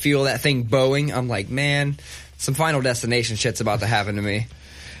fucking feel that thing bowing, I'm like, man, some Final Destination shit's about to happen to me.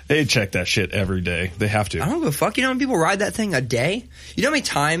 They check that shit every day. They have to. I don't give a fuck. You know how many people ride that thing a day? You know how many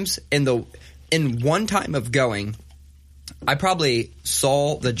times in one time of going, I probably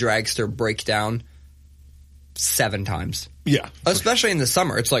saw the dragster break down 7 times. Yeah. Especially in the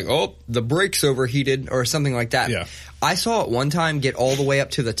summer. It's like, oh, the brake's overheated or something like that. Yeah. I saw it one time get all the way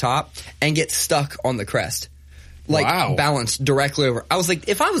up to the top and get stuck on the crest. Like, wow. Balanced directly over. I was like,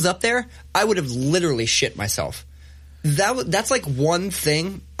 if I was up there, I would have literally shit myself. That's like one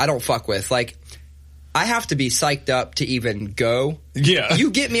thing I don't fuck with. Like, I have to be psyched up to even go. Yeah.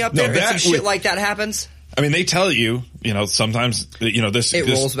 You get me up there and some shit like that happens. I mean, they tell you, you know, sometimes, you know, this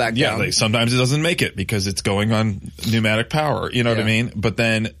rolls back down. Yeah, sometimes it doesn't make it because it's going on pneumatic power. You know what I mean? But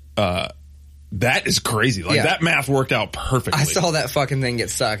then, that is crazy. Like that math worked out perfectly. I saw that fucking thing get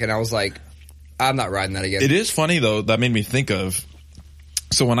stuck and I was like, I'm not riding that again. It is funny though. That made me think of,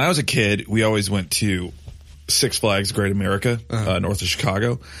 so when I was a kid, we always went to Six Flags Great America, north of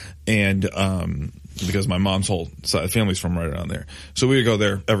Chicago. And, because my mom's whole family's from right around there. So we would go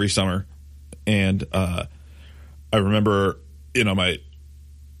there every summer. And I remember, you know, my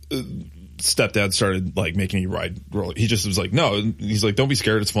stepdad started like making me ride roller. He just was like, no, he's like, don't be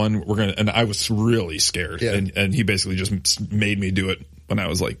scared. It's fun. And I was really scared. Yeah. And he basically just made me do it when I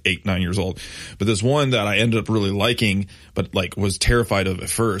was like 8, 9 years old. But this one that I ended up really liking, but like was terrified of at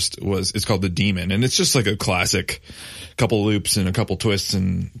first it's called the Demon. And it's just like a classic couple loops and a couple twists.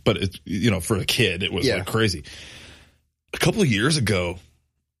 But it's, you know, for a kid, it was like crazy. A couple of years ago,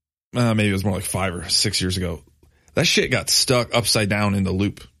 maybe it was more like 5 or 6 years ago, that shit got stuck upside down in the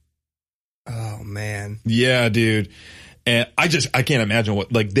loop. Oh man. Yeah, dude. And I can't imagine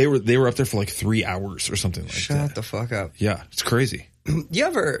what, like, they were up there for like 3 hours or something like that. Shut the fuck up. Yeah, it's crazy. You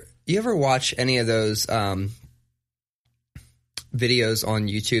ever watch any of those videos on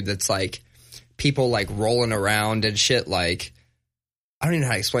YouTube that's like people like rolling around and shit? Like, I don't even know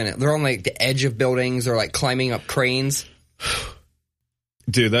how to explain it. They're on like the edge of buildings or like climbing up cranes.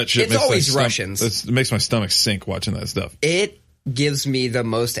 Dude, that shit. It's always Russians. It makes my stomach sink watching that stuff. It gives me the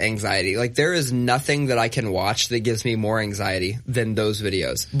most anxiety. Like, there is nothing that I can watch that gives me more anxiety than those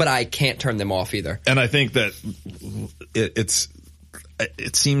videos. But I can't turn them off either. And I think that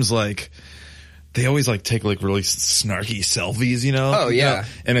it seems like they always like take like really snarky selfies, you know? Oh, yeah. You know?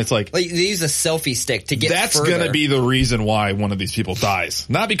 And it's like they use a selfie stick to get that's further. gonna be the reason why one of these people dies.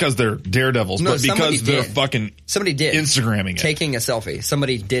 Not because they're daredevils, but because they're fucking somebody did Instagramming it. Taking a selfie.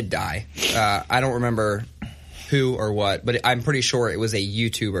 Somebody did die. I don't remember who or what, but I'm pretty sure it was a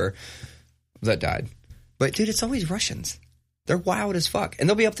YouTuber that died. But dude, it's always Russians. They're wild as fuck. And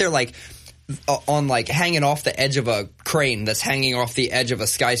they'll be up there like on like hanging off the edge of a crane that's hanging off the edge of a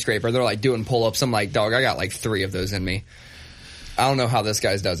skyscraper. They're like doing pull-ups. I'm like, dog, I got like 3 of those in me. I don't know how this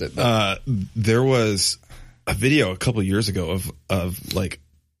guy does it. But. There was a video a couple years ago of like,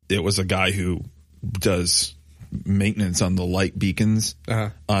 it was a guy who does maintenance on the light beacons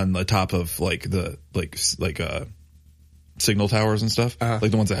on the top of like the signal towers and stuff,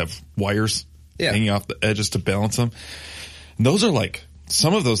 like the ones that have wires hanging off the edges to balance them. And those are like,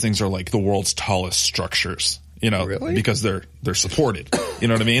 some of those things are like the world's tallest structures, you know, really? Because they're supported, you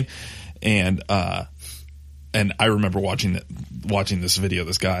know what I mean? And I remember watching this video,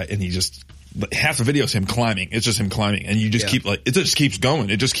 this guy, and he just, half the video is him climbing. It's just him climbing, and you just keep like, it just keeps going.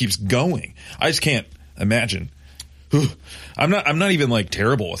 It just keeps going. I just can't imagine. I'm not even like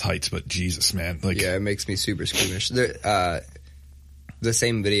terrible with heights, but Jesus, man, like, yeah, it makes me super squeamish. The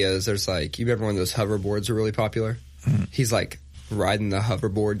same videos, there's like, you remember when those hoverboards were really popular? Mm-hmm. He's like riding the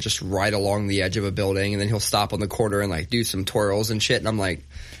hoverboard just right along the edge of a building, and then he'll stop on the corner and like do some twirls and shit. And I'm like,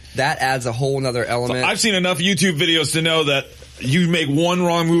 that adds a whole nother element. So I've seen enough YouTube videos to know that you make one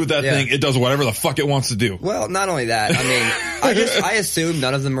wrong move with that thing, it does whatever the fuck it wants to do. Well, not only that, I mean, I assume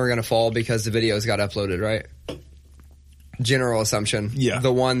none of them are going to fall because the videos got uploaded, right? General assumption. Yeah.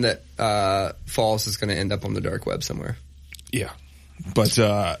 The one that falls is going to end up on the dark web somewhere. Yeah. But,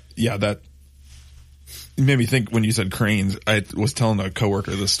 yeah, that made me think when you said cranes. I was telling a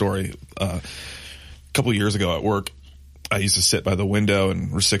coworker this story a couple years ago at work. I used to sit by the window,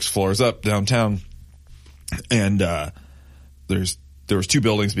 and we're 6 floors up downtown, and there was 2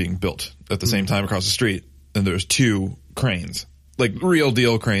 buildings being built at the same time across the street, and there's 2 cranes, like real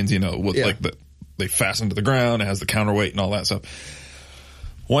deal cranes, you know, with like they fasten to the ground, it has the counterweight and all that stuff.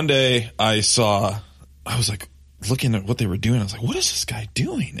 One day I was like looking at what they were doing. I was like, what is this guy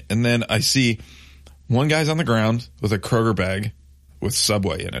doing? And then I see one guy's on the ground with a Kroger bag with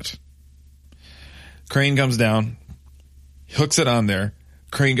Subway in it. Crane comes down, hooks it on there.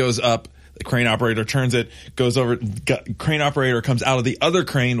 Crane goes up. The crane operator turns it, goes over. Crane operator comes out of the other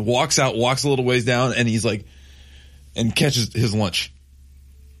crane, walks out, walks a little ways down, and he's like, and catches his lunch.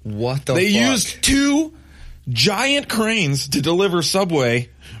 What the They fuck? used 2 giant cranes to deliver Subway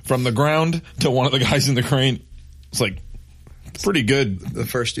from the ground to one of the guys in the crane. It's like pretty good. The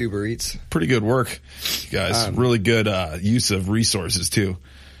first Uber Eats. Pretty good work, guys. Really good use of resources too.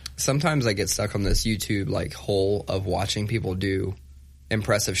 Sometimes I get stuck on this YouTube like hole of watching people do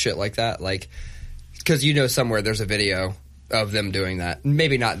impressive shit like that. Like, because you know somewhere there's a video of them doing that.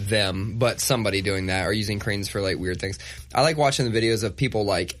 Maybe not them, but somebody doing that or using cranes for like weird things. I like watching the videos of people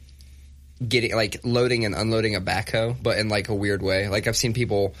like getting like loading and unloading a backhoe, but in like a weird way. Like I've seen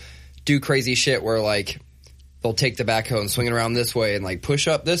people do crazy shit where like they'll take the backhoe and swing it around this way and like push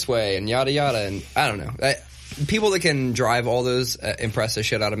up this way and yada yada. And I don't know. People that can drive all those impress the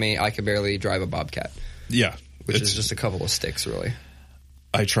shit out of me. I can barely drive a Bobcat. Yeah. Which is just a couple of sticks, really.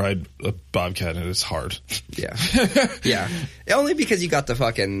 I tried a Bobcat and it's hard. Yeah. Yeah. Only because you got the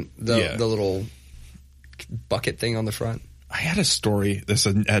fucking, the little bucket thing on the front. I had a story. This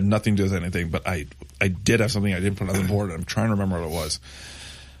had nothing to do with anything, but I did have something I didn't put on the board. I'm trying to remember what it was.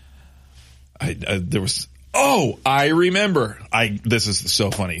 I remember. This is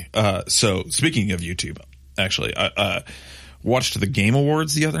so funny. So speaking of YouTube, actually, I watched the Game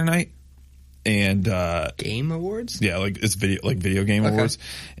Awards the other night. And Game Awards? Yeah, like it's video game awards.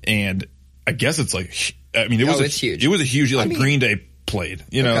 And I guess it's like, I mean, it's huge. It was a huge, like Green Day played,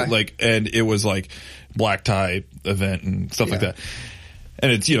 you know, like, and it was like black tie event and stuff like that.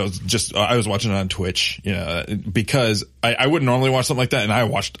 And it's, just, I was watching it on Twitch, because I wouldn't normally watch something like that. And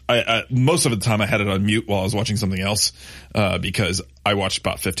I most of the time I had it on mute while I was watching something else, because I watched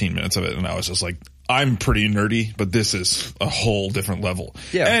about 15 minutes of it and I was just like, I'm pretty nerdy, but this is a whole different level.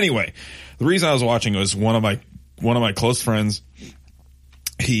 Yeah. Anyway, the reason I was watching was one of my close friends.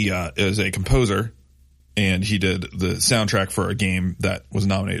 He, is a composer and he did the soundtrack for a game that was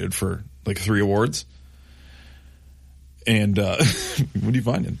nominated for like 3 awards. And what are you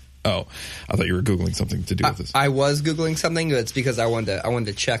finding? Oh, I thought you were Googling something to do with this. I was Googling something, but it's because I wanted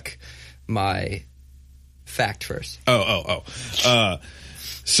to check my fact first.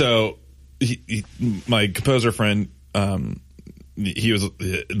 So my composer friend, the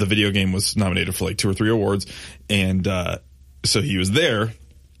video game was nominated for like 2 or 3 awards, and so he was there.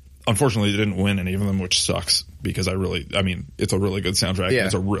 Unfortunately, he didn't win any of them, which sucks because it's a really good soundtrack. Yeah.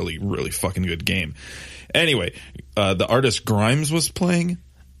 It's a really, really fucking good game. Anyway, the artist Grimes was playing,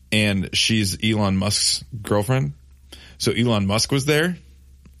 and she's Elon Musk's girlfriend. So Elon Musk was there,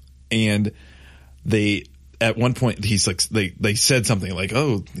 and they, at one point, he's like, they said something like,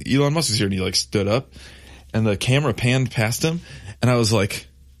 "Oh, Elon Musk is here," and he like stood up, and the camera panned past him, and I was like,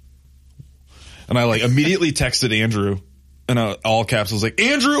 and I like immediately texted Andrew, and all caps, I was like,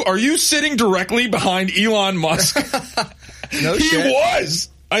 "Andrew, are you sitting directly behind Elon Musk?" No he shit. was.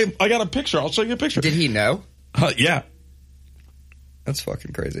 I got a picture. I'll show you a picture. Did he know? Yeah. That's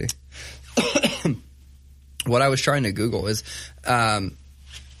fucking crazy. What I was trying to Google is that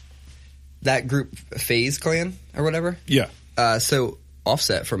group FaZe Clan or whatever. Yeah. So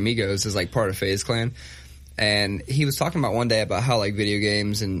Offset from Migos is like part of FaZe Clan. And he was talking about one day about how like video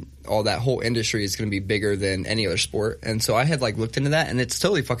games and all that whole industry is going to be bigger than any other sport. And so I had like looked into that, and it's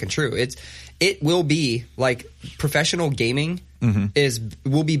totally fucking true. It will be like professional gaming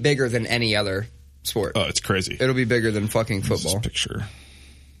will be bigger than any other sport. Oh, it's crazy. It'll be bigger than fucking football. This picture.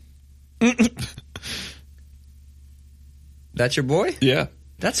 That's your boy? Yeah.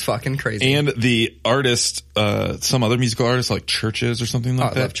 That's fucking crazy. And the artist, some other musical artist like Churches or something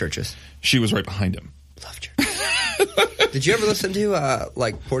like that. I love Churches. She was right behind him. Love Churches. Did you ever listen to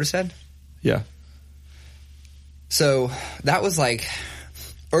like Portishead? Yeah. So that was like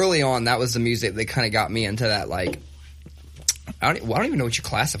early on. That was the music that kind of got me into that. Like, I don't even know what you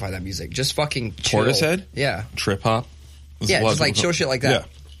classify that music. Just fucking chill. Portishead? Yeah. Trip hop? Yeah, just like chill shit like that.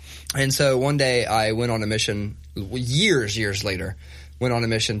 Yeah. And so one day I went on a mission. Years later, went on a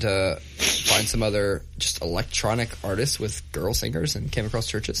mission to find some other just electronic artists with girl singers, and came across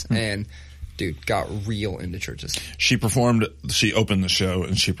Churches. And dude, got real into Churches. She opened the show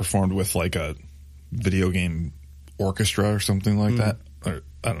and she performed with like a video game orchestra or something like that. Or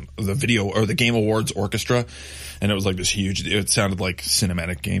I don't know, the Game Awards orchestra. And it was like this huge, it sounded like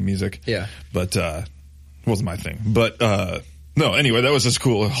cinematic game music. Yeah. But, it wasn't my thing. But, no, anyway, that was just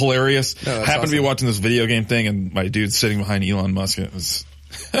cool. Hilarious. No, Happened awesome. to be watching this video game thing, and my dude's sitting behind Elon Musk. It was,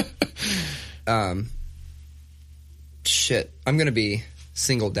 shit. I'm going to be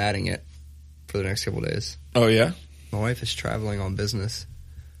single dadding it for the next couple of days. Oh, yeah? My wife is traveling on business,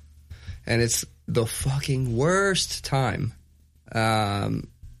 and it's the fucking worst time.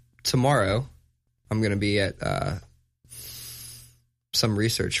 Tomorrow, I'm going to be at some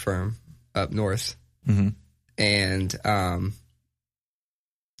research firm up north, and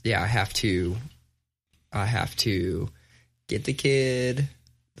yeah, I have to get the kid,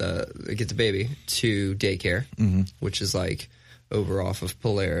 get the baby to daycare, which is like over off of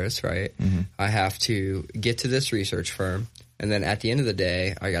Polaris, right? I have to get to this research firm, and then at the end of the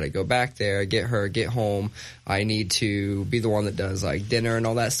day, I got to go back there, get her, get home. I need to be the one that does like dinner and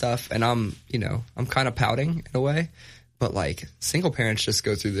all that stuff. And I'm kind of pouting in a way, but like single parents just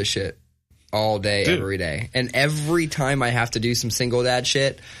go through this shit all day, every day. And every time I have to do some single dad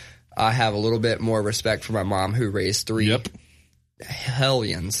shit, I have a little bit more respect for my mom, who raised 3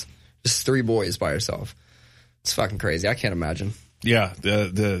 hellions, just 3 boys by herself. It's fucking crazy. I can't imagine. Yeah,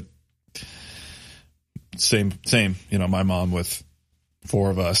 the same. You know, my mom with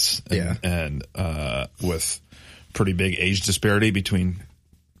 4 of us, and with pretty big age disparity between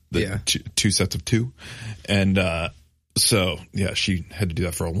the two sets of 2, and so yeah, she had to do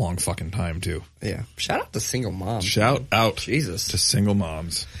that for a long fucking time too. Yeah, shout out to single moms. Shout out, Jesus, to single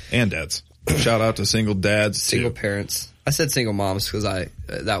moms and dads. Shout out to single dads, single too. Parents. I said single moms because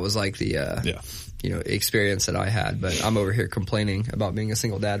that was like the experience that I had. But I'm over here complaining about being a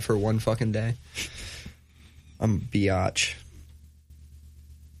single dad for one fucking day. I'm a biatch.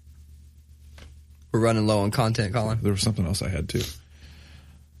 We're running low on content, Colin. There was something else I had too.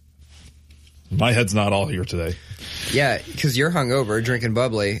 My head's not all here today. Yeah, because you're hungover, drinking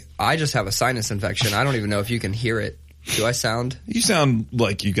bubbly. I just have a sinus infection. I don't even know if you can hear it Do I sound? You sound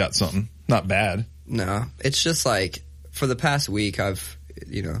like you got something. Not bad. No, it's just like for the past week I've,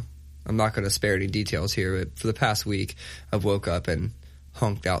 I'm not going to spare any details here, but for the past week I've woke up and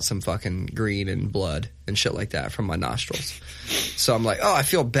honked out some fucking green and blood and shit like that from my nostrils. So I'm like, oh, I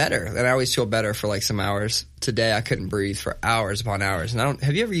feel better. And I always feel better for like some hours. Today I couldn't breathe for hours upon hours. And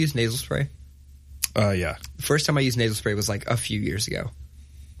have you ever used nasal spray? Yeah. The first time I used nasal spray was like a few years ago.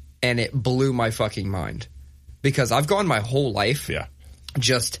 And it blew my fucking mind. Because I've gone my whole life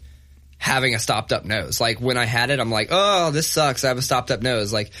just having a stopped up nose. Like when I had it, I'm like, oh, this sucks. I have a stopped up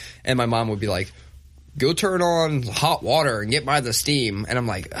nose. Like, and my mom would be like, go turn on hot water and get by the steam. And I'm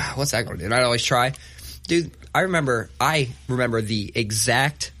like, what's that going to do? And I'd always try. Dude, I remember the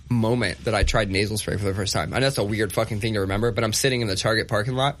exact moment that I tried nasal spray for the first time. I know that's a weird fucking thing to remember, but I'm sitting in the Target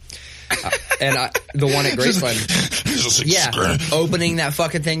parking lot. And the one at Graceland. Opening that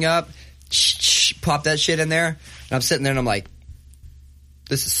fucking thing up. Pop that shit in there. And I'm sitting there and I'm like,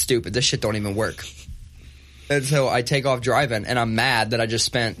 this is stupid. This shit don't even work. And so I take off driving and I'm mad that I just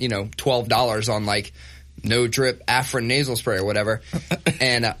spent, $12 on like no drip Afrin nasal spray or whatever.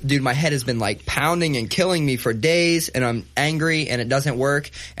 And dude, my head has been like pounding and killing me for days and I'm angry and it doesn't work.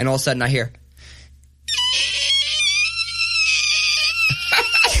 And all of a sudden I hear,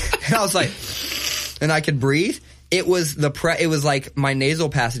 and I was like, and I could breathe. It was it was like my nasal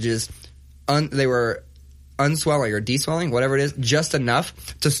passages, they were unswelling or deswelling, whatever it is, just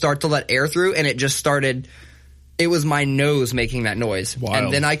enough to start to let air through, and it just started. It was my nose making that noise. Wild.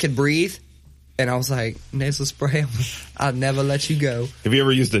 And then I could breathe, and I was like, nasal spray, I'll never let you go. Have you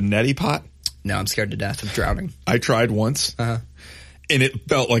ever used a neti pot? No, I'm scared to death of drowning. I tried once, and it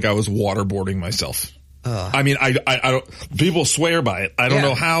felt like I was waterboarding myself. I mean, I don't. People swear by it. I don't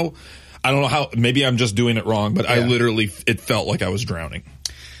know how. I don't know how. Maybe I'm just doing it wrong, but I literally, it felt like I was drowning.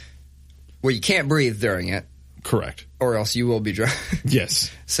 Well, you can't breathe during it. Correct. Or else you will be drowning.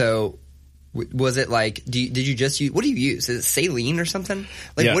 Yes. So, was it like, did you just use, what do you use? Is it saline or something?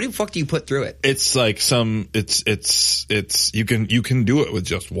 Like, what the fuck do you put through it? It's like it's, you can do it with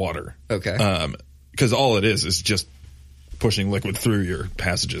just water. Okay. Cause all it is just pushing liquid through your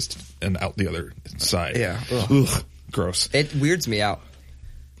passages and out the other side. Yeah. Ugh, gross. It weirds me out.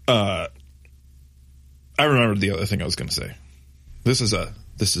 I remembered the other thing I was going to say. This is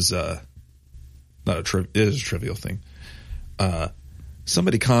not it is a trivial thing.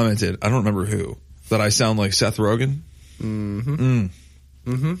 Somebody commented, I don't remember who, that I sound like Seth Rogen. Mm-hmm.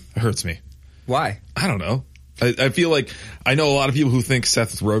 It hurts me. Why? I don't know. I feel like I know a lot of people who think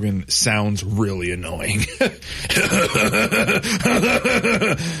Seth Rogen sounds really annoying.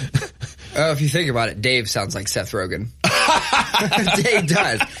 If you think about it, Dave sounds like Seth Rogen. Dave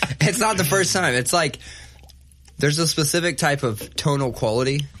does. It's not the first time. It's like there's a specific type of tonal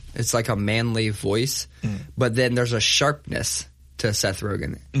quality. It's like a manly voice, but then there's a sharpness to Seth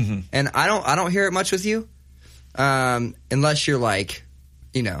Rogen. Mm-hmm. And I don't hear it much with you, unless you're like,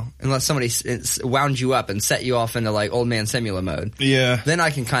 unless somebody wound you up and set you off into like old man Simula mode. Yeah. Then I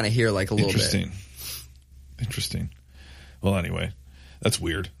can kind of hear like a little bit. Interesting. Well, anyway, that's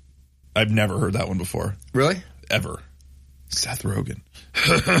weird. I've never heard that one before. Really? Ever. Seth Rogen.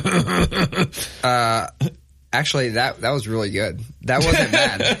 Actually, that was really good. That wasn't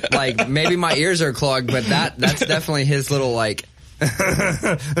bad. Like, maybe my ears are clogged, but that's definitely his little, like,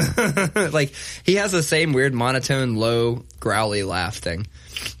 like, he has the same weird monotone, low, growly laugh thing,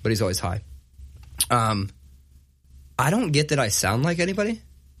 but he's always high. I don't get that I sound like anybody,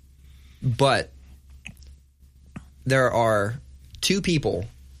 but there are two people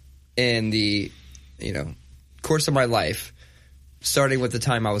in the, course of my life, starting with the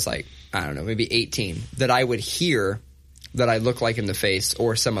time I was like, I don't know, maybe 18, that I would hear that I look like in the face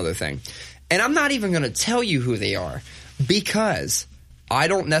or some other thing. And I'm not even going to tell you who they are because I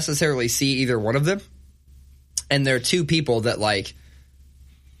don't necessarily see either one of them. And they're two people that, like,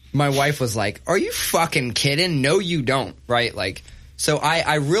 my wife was like, are you fucking kidding? No, you don't. Right? Like, so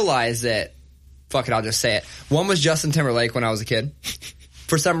I realized that, fuck it, I'll just say it. One was Justin Timberlake when I was a kid.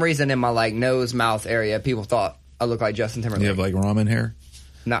 For some reason in my, like, nose, mouth area, people thought I looked like Justin Timberlake. You have, like, ramen hair?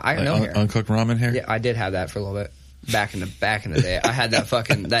 No, I have no hair. Uncooked ramen hair? Yeah, I did have that for a little bit. Back in the day. I had that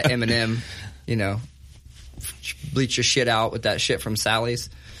fucking, that Eminem, bleach your shit out with that shit from Sally's.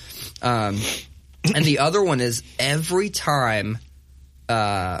 And the other one is every time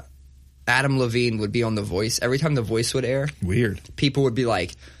Adam Levine would be on The Voice, every time The Voice would air. Weird. People would be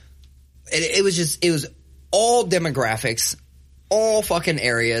like, it was all demographics, all fucking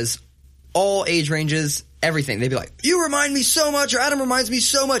areas, all age ranges, everything. They'd be like, you remind me so much, or Adam reminds me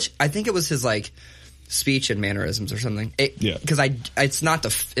so much. I think it was his, like, speech and mannerisms or something. Yeah. Because it's not the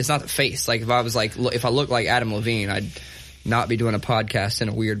face. Like if I was like, if I looked like Adam Levine, I'd not be doing a podcast in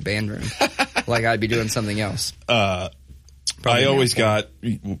a weird band room. Like I'd be doing something else. I always got,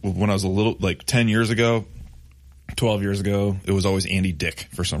 when I was a little, like 10 years ago, 12 years ago, it was always Andy Dick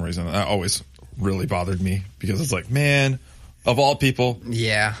for some reason. That always really bothered me because it's like, man, of all people.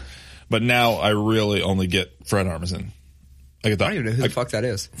 Yeah. But now I really only get Fred Armisen. I don't even know who the fuck that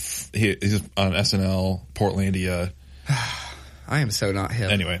is. He's on SNL, Portlandia. I am so not hip.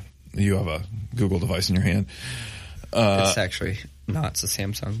 Anyway, you have a Google device in your hand. It's actually not. It's a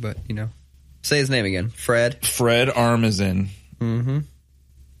Samsung, but you know. Say his name again. Fred Armisen. Mm-hmm.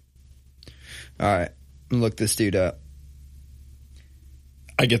 All right. Look this dude up.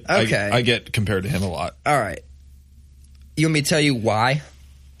 I get compared to him a lot. All right. You want me to tell you why?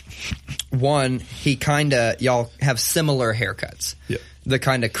 One, he kind of, y'all have similar haircuts. Yeah. The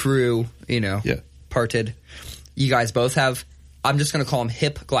kind of crew, you know, parted. You guys both have, I'm just going to call them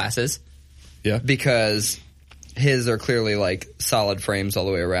hip glasses. Yeah. Because his are clearly like solid frames all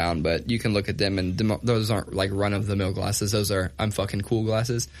the way around, but you can look at them and those aren't like run-of-the-mill glasses. Those are I'm fucking cool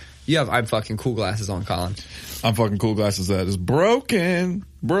glasses. You have I'm fucking cool glasses on, Colin. I'm fucking cool glasses that is broken.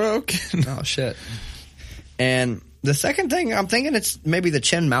 Oh, shit. And the second thing, I'm thinking it's maybe the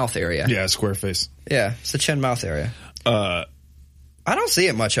chin-mouth area. Yeah, square face. Yeah, it's the chin-mouth area. I don't see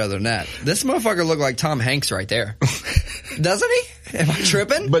it much other than that. This motherfucker looked like Tom Hanks right there. Doesn't he? Am I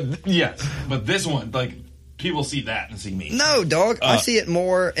tripping? But this one, like, people see that and see me. No, dog. I see it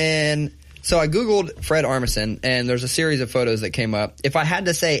more in... So I Googled Fred Armisen, and there's a series of photos that came up. If I had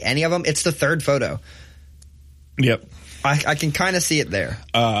to say any of them, it's the third photo. Yep. I can kind of see it there.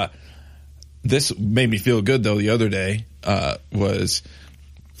 This made me feel good, though, the other day, was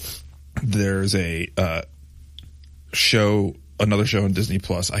there's a show, another show on Disney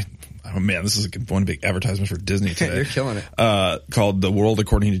Plus. Oh man, this is one big advertisement for Disney today. You're killing it. Called The World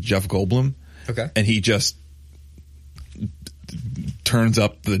According to Jeff Goldblum. Okay. And he just turns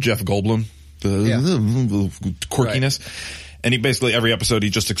up the Jeff Goldblum, the quirkiness. Right. And he basically, every episode, he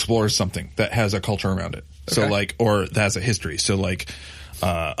just explores something that has a culture around it. Okay. So like, or that has a history. So like,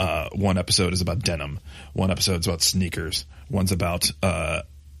 one episode is about denim. One episode is about sneakers. One's about,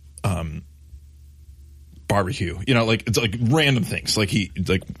 barbecue. You know, like, it's like random things. Like he,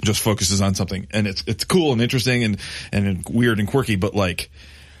 like, just focuses on something. And it's cool and interesting and weird and quirky. But like,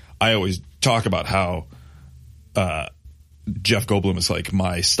 I always talk about how, Jeff Goldblum is like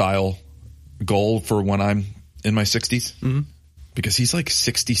my style goal for when I'm in my 60s. Mm-hmm. Because he's like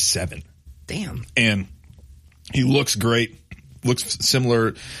 67. Damn. And he looks great. Looks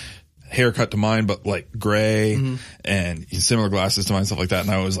similar haircut to mine, but like gray, and similar glasses to mine, stuff like that.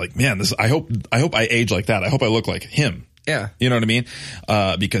 And I was like, man, I hope I age like that. I hope I look like him. Yeah. You know what I mean?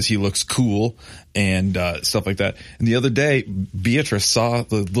 Because he looks cool and, stuff like that. And the other day, Beatrice saw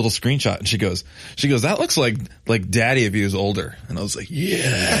the little screenshot and she goes, that looks like daddy if he was older. And I was like,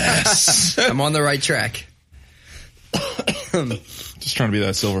 yes. I'm on the right track. Just trying to be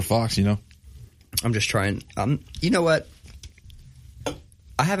that silver fox, you know? I'm just trying. You know what?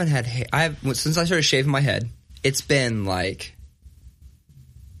 I haven't had hair. Since I started shaving my head, it's been like,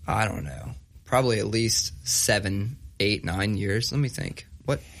 I don't know, probably at least 7, 8, 9 years. Let me think.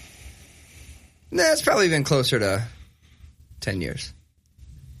 What? Nah, it's probably been closer to 10 years.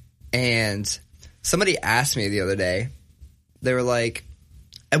 And somebody asked me the other day, they were like,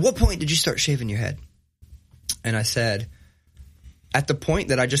 at what point did you start shaving your head? And I said, at the point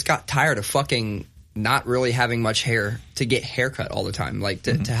that I just got tired of fucking not really having much hair to get haircut all the time, like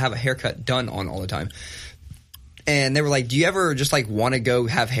to have a haircut done on all the time. And they were like, do you ever just like want to go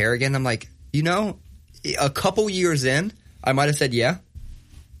have hair again? I'm like, you know, a couple years in, I might have said yeah.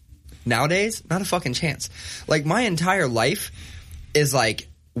 Nowadays, not a fucking chance. Like my entire life is like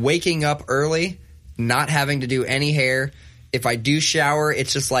waking up early, not having to do any hair. If I do shower,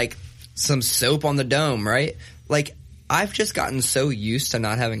 it's just like some soap on the dome, right? Like I've just gotten so used to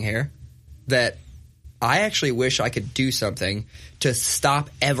not having hair that I actually wish I could do something to stop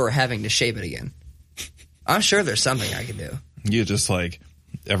ever having to shave it again. I'm sure there's something I could do. You just like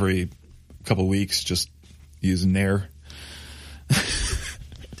every couple weeks just use Nair.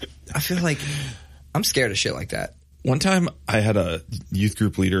 I feel like I'm scared of shit like that. One time I had a youth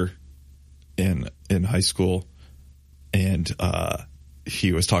group leader in high school, and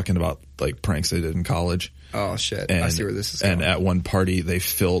he was talking about like pranks they did in college. Oh shit! I see where this is going. And at one party,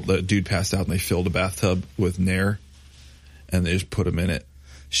 the dude passed out, and they filled a bathtub with Nair, and they just put him in it.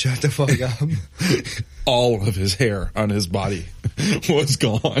 Shut the fuck up! All of his hair on his body was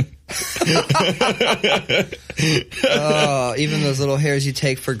gone. Oh, even those little hairs you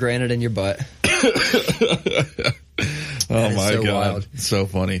take for granted in your butt. Oh my so God. wild. So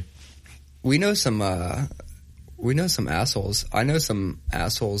funny. We know some assholes. I know some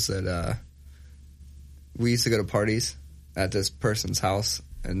assholes that we used to go to parties at this person's house,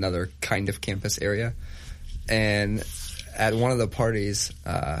 another kind of campus area. And at one of the parties,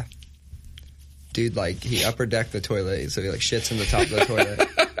 dude, like, he upper decked the toilet, so he like shits in the top of the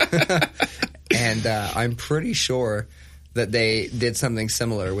toilet. And I'm pretty sure that they did something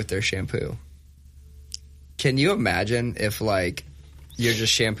similar with their shampoo. Can you imagine if, like, you're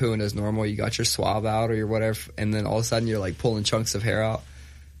just shampooing as normal, you got your swab out or your whatever, and then all of a sudden you're like pulling chunks of hair out?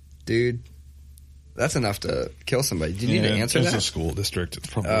 Dude, that's enough to kill somebody. Do you need to answer that? It's a school district. It's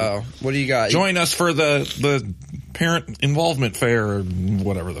probably. Oh, what do you got? Join us for the parent involvement fair or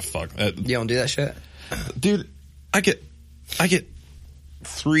whatever the fuck. You don't do that shit? Dude, I get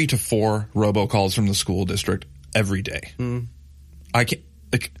 3 to 4 robocalls from the school district every day. Mm. I can't,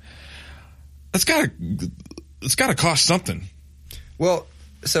 like, it's gotta cost something. Well,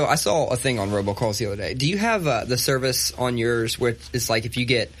 so I saw a thing on robocalls the other day. Do you have the service on yours where it's like if you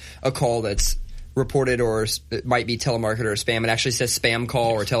get a call that's reported or it might be telemarketer or spam, it actually says spam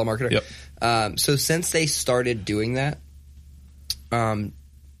call or telemarketer? Yep. So since they started doing that,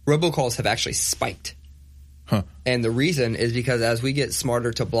 robocalls have actually spiked. Huh. And the reason is because as we get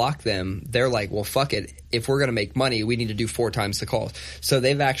smarter to block them, they're like, well, fuck it. If we're going to make money, we need to do 4 times the calls. So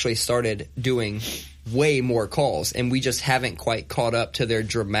they've actually started doing way more calls, and we just haven't quite caught up to their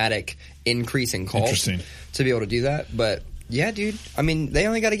dramatic increase in calls to be able to do that. But yeah, dude, I mean, they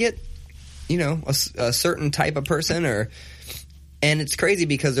only got to get, you know, a certain type of person, and it's crazy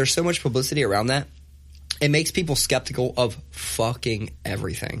because there's so much publicity around that. It makes people skeptical of fucking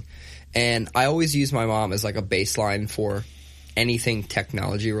everything. And I always use my mom as like a baseline for anything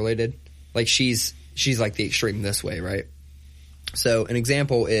technology related. Like she's like the extreme this way, right? So an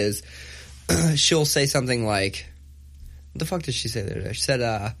example is she'll say something like, what the fuck did she say the other day? She said,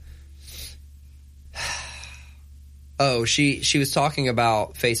 she was talking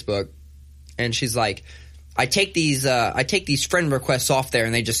about Facebook, and she's like, I take these friend requests off there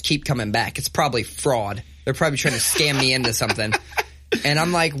and they just keep coming back. It's probably fraud. They're probably trying to scam me into something. And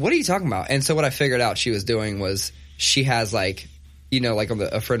I'm like, what are you talking about? And so what I figured out she was doing was she has like, you know, like on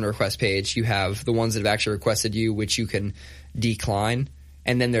a friend request page, you have the ones that have actually requested you, which you can decline.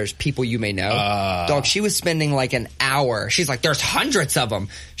 And then there's people you may know. Dog, she was spending like an hour. She's like, there's hundreds of them.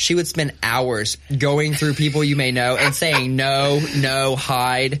 She would spend hours going through people you may know and saying no,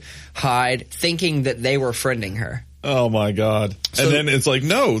 hide, thinking that they were friending her. Oh my God. So, and then it's like,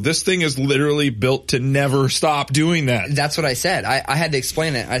 no, this thing is literally built to never stop doing that. That's what I said. I had to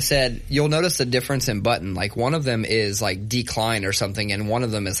explain it. I said, you'll notice a difference in button. Like one of them is like decline or something and one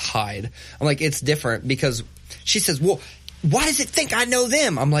of them is hide. I'm like, it's different because she says, well, why does it think I know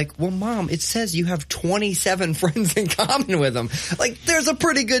them? I'm like, well, Mom, it says you have 27 friends in common with them. Like, there's a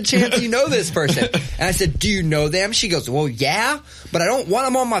pretty good chance you know this person. And I said, do you know them? She goes, well, yeah, but I don't want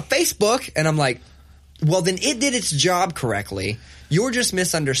them on my Facebook. And I'm like, well, then it did its job correctly. You're just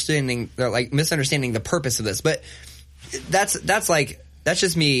misunderstanding the purpose of this. But that's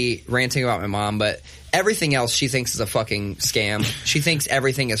just me ranting about my mom. But everything else she thinks is a fucking scam. She thinks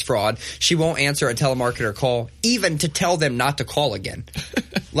everything is fraud. She won't answer a telemarketer call, even to tell them not to call again.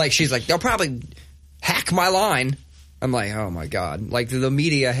 Like, she's like, they'll probably hack my line. I'm like, oh my God. Like, the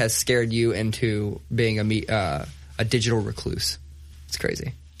media has scared you into being a digital recluse. It's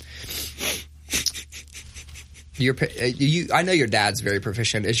crazy. I know your dad's very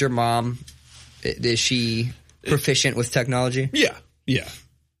proficient. Is your mom, is she proficient with technology? Yeah.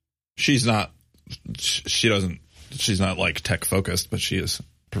 She's not like tech focused, but she is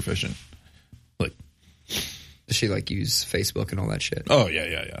proficient. Like, does she like use Facebook and all that shit? Oh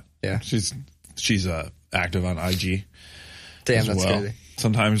yeah. Yeah. She's active on IG. Damn, that's crazy.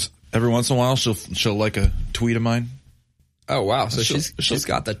 Sometimes every once in a while she'll like a tweet of mine. Oh wow. So she's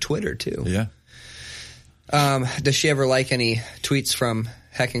got the Twitter too. Yeah. Does she ever like any tweets from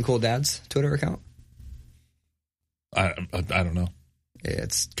Heckin' Cool Dad's Twitter account? I don't know. Yeah,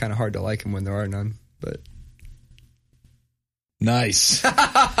 it's kind of hard to like them when there are none, but nice.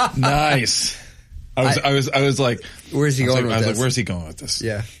 Nice. I was like, where's he going with this? I was like, where's he going with this?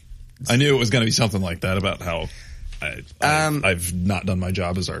 Yeah. I knew it was going to be something like that about how I've not done my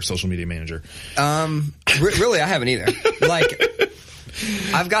job as our social media manager. Really, I haven't either. Like,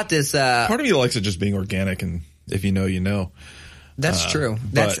 I've got this. Part of me likes it just being organic, and if you know, you know. That's true.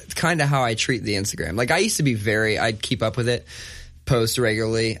 That's kind of how I treat the Instagram. Like, I used to be I'd keep up with it, post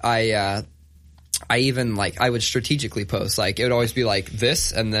regularly. I I even I would strategically post, it would always be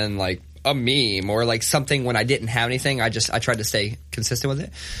this and then a meme or something when I didn't have anything. I tried to stay consistent with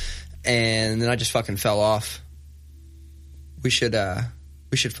it, and then I just fucking fell off. We should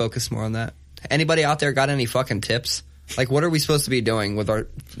focus more on that. Anybody out there got any fucking tips? What are we supposed to be doing with our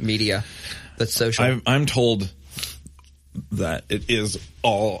media that's social? I'm told that it is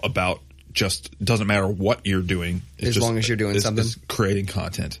all about just doesn't matter what you're doing. As long as you're doing something. It's creating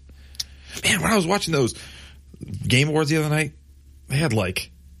content. Man, when I was watching those Game Awards the other night, they had a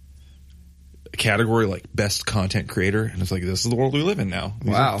category best content creator, and it's this is the world we live in now.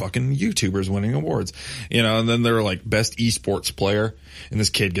 These are fucking YouTubers winning awards, and then they're best esports player, and this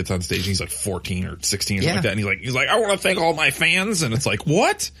kid gets on stage and he's 14 or 16 or something like that, and he's like I want to thank all my fans, and it's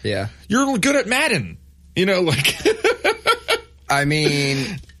what? Yeah, you're good at Madden, I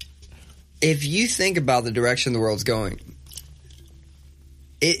mean, if you think about the direction the world's going,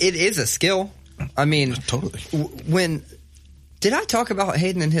 it is a skill. I mean, totally. Did I talk about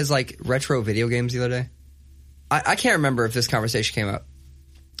Hayden and his retro video games the other day? I can't remember if this conversation came up.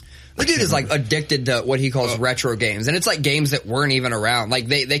 The dude is addicted to what he calls retro games, and it's games that weren't even around.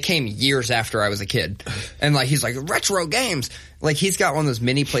 They came years after I was a kid, and he's retro games. He's got one of those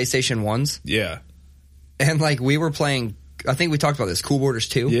mini PlayStation 1s. Yeah, and we were playing. I think we talked about this. Cool Borders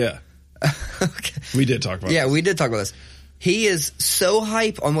 2. Yeah, okay. We did talk about. Yeah, this. We did talk about this. He is so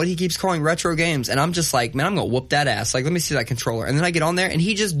hype on what he keeps calling retro games, and I'm just man, I'm gonna whoop that ass. Let me see that controller. And then I get on there, and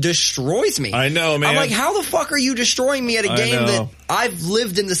he just destroys me. I know, man. I'm how the fuck are you destroying me at a game that I've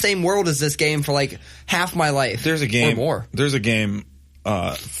lived in the same world as this game for half my life? There's a game, or more. There's a game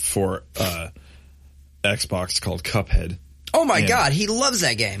for Xbox called Cuphead. Oh my god, he loves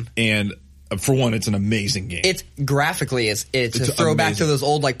that game. And for one, it's an amazing game. It's graphically, it's a throwback amazing. To those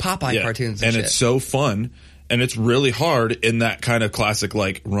old Popeye cartoons and shit. It's so fun. And it's really hard in that kind of classic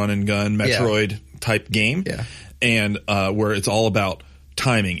run and gun Metroid type game. Yeah. And where it's all about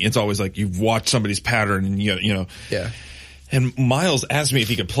timing. It's always you've watched somebody's pattern and you know. Yeah. And Miles asked me if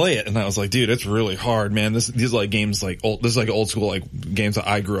he could play it, and I was like, dude, it's really hard, man. These games old this is old school games that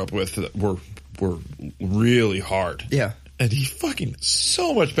I grew up with that were really hard. Yeah. And he's fucking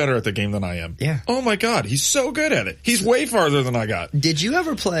so much better at the game than I am. Yeah. Oh my god, he's so good at it. He's way farther than I got. Did you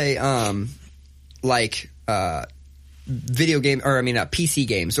ever play video game, or PC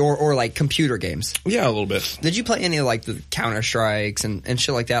games or computer games? Yeah, a little bit. Did you play any of the Counter Strikes and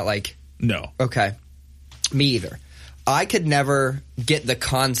shit like that? No. Okay. Me either. I could never get the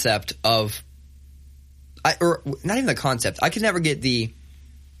concept of, or not even the concept. I could never get the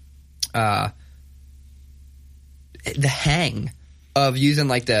hang of using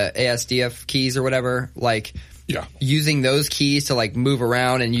the ASDF keys or whatever. Yeah. Using those keys to move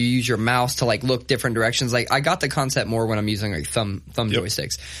around, and you use your mouse to look different directions. I got the concept more when I'm using thumb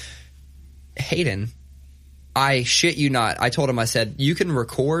joysticks. Hayden, I shit you not, I told him, I said, you can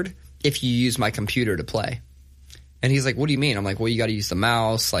record if you use my computer to play. And he's like, what do you mean? I'm like, well, you got to use the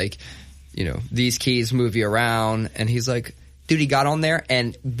mouse. These keys move you around. And he's like, dude, he got on there,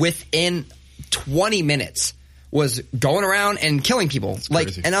 and within 20 minutes was going around and killing people.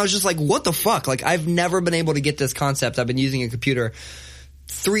 And I was just like, what the fuck? I've never been able to get this concept. I've been using a computer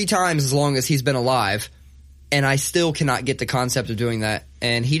 3 times as long as he's been alive, and I still cannot get the concept of doing that.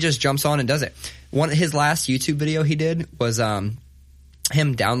 And he just jumps on and does it. His last YouTube video he did was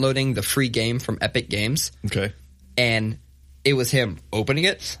him downloading the free game from Epic Games. Okay. And it was him opening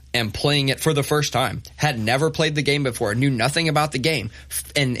it and playing it for the first time. Had never played the game before, knew nothing about the game.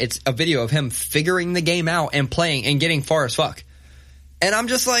 And it's a video of him figuring the game out and playing and getting far as fuck. And I'm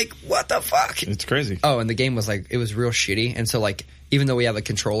just like, what the fuck? It's crazy. Oh, and the game was it was real shitty. And so even though we have a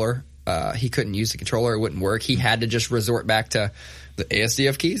controller, he couldn't use the controller. It wouldn't work. He had to just resort back to the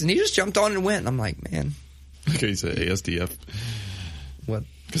ASDF keys, and he just jumped on and went. And I'm like, man. Okay, you said ASDF. What?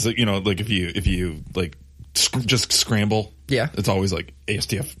 Because, if you just scramble. Yeah. It's always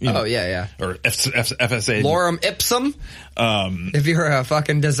ASDF. Oh, yeah. Or FSA. Lorem ipsum. If you're a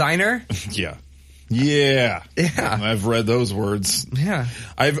fucking designer. Yeah. Yeah. Yeah. I've read those words. Yeah.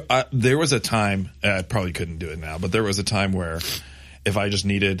 There was a time, I probably couldn't do it now, but there was a time where if I just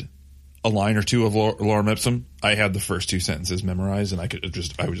needed a line or two of lorem ipsum, I had the first 2 sentences memorized, and I would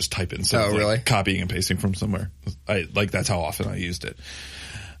just type it instead of really? Copying and pasting from somewhere. That's how often I used it.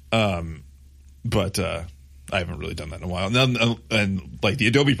 But I haven't really done that in a while. And the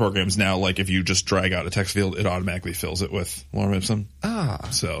Adobe programs now, if you just drag out a text field, it automatically fills it with lorem ipsum.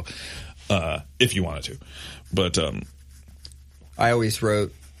 So, if you wanted to. But I always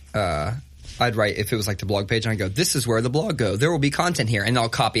wrote, I'd write, if it was the blog page, and I'd go, this is where the blog go. There will be content here. And I'll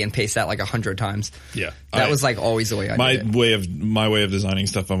copy and paste that 100 times. Yeah. That was always the way I did it. My way of designing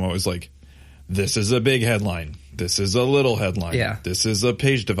stuff, I'm always this is a big headline. This is a little headline. Yeah. This is a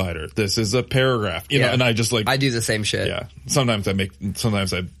page divider. This is a paragraph. You know, and I just like... I do the same shit. Yeah. Sometimes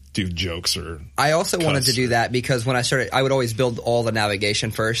I do jokes or... I also wanted to do that because when I started, I would always build all the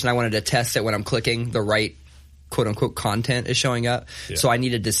navigation first, and I wanted to test it when I'm clicking the right quote-unquote content is showing up. Yeah. So I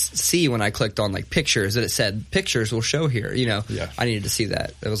needed to see when I clicked on like pictures that it said pictures will show here. You know, I needed to see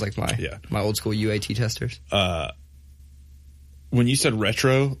that. That was like my old school UAT testers. When you said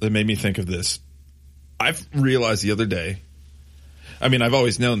retro, that made me think of this. I've realized the other day, I mean, I've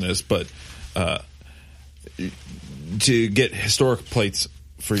always known this, but to get historic plates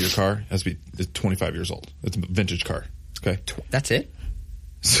for your car has to be 25 years old. It's a vintage car. Okay. That's it?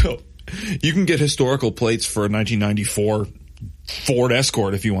 So you can get historical plates for a 1994 Ford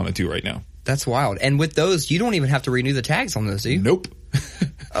Escort if you wanted to right now. That's wild. And with those, you don't even have to renew the tags on those, do you? Nope.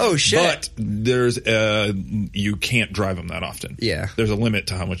 Oh, shit. But there's you can't drive them that often. Yeah. There's a limit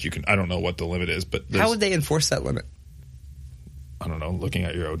to how much you can. I don't know what the limit is, but how would they enforce that limit? I don't know. Looking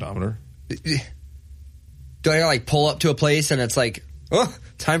at your odometer. Do I like pull up to a place and it's like, oh,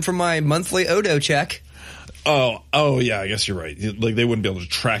 time for my monthly Odo check? Oh yeah. I guess you're right. Like they wouldn't be able to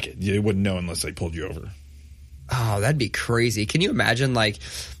track it. They wouldn't know unless they pulled you over. Oh, that'd be crazy. Can you imagine like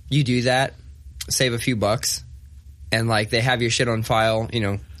you do that, save a few bucks, and like they have your shit on file, you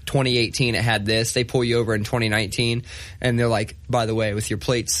know, 2018 it had this, they pull you over in 2019 and they're like, by the way, with your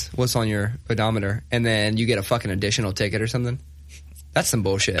plates, what's on your odometer? And then you get a fucking additional ticket or something. That's some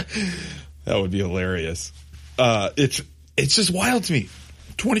bullshit. That would be hilarious. It's just wild to me.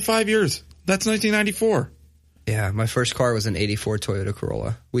 25 years. That's 1994. Yeah, my first car was an 84 Toyota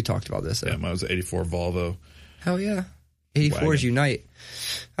Corolla. We talked about this. Yeah, mine was an 84 Volvo. Hell yeah. 84s unite.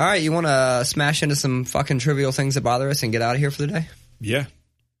 All right, you want to smash into some fucking trivial things that bother us and get out of here for the day? Yeah.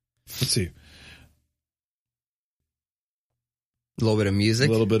 Let's see. A little bit of music.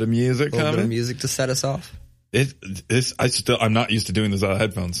 A little bit of music coming. A little bit of music to set us off. I'm not used to doing this out of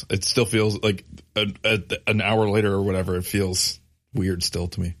headphones. It still feels like an hour later or whatever, it feels weird still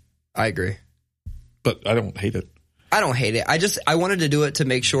to me. I agree. But I don't hate it. I don't hate it. I wanted to do it to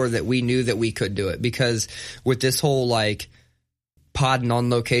make sure that we knew that we could do it, because with this whole like pod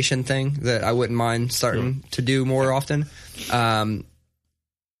non-location thing that I wouldn't mind starting to do more often. I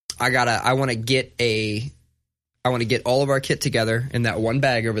want to get all of our kit together in that one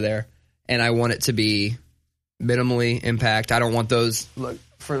bag over there, and I want it to be minimally impact. I don't want those. Look,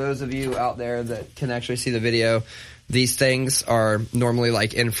 for those of you out there that can actually see the video, these things are normally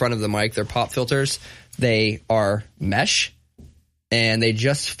like in front of the mic. They're pop filters. They are mesh, and they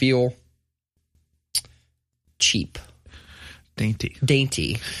just feel cheap.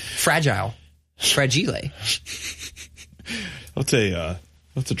 Dainty. Fragile. I'll tell you,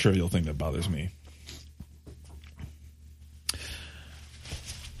 that's a trivial thing that bothers me.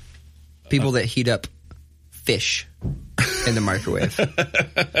 People that heat up fish in the microwave.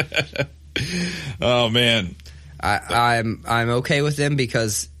 Oh man. I'm okay with them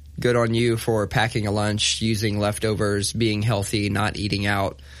because good on you for packing a lunch, using leftovers, being healthy, not eating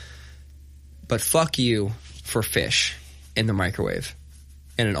out. But fuck you for fish in the microwave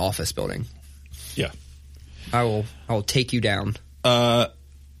in an office building. Yeah. I will take you down.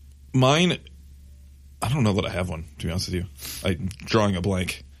 Mine, I don't know that I have one, to be honest with you. I'm drawing a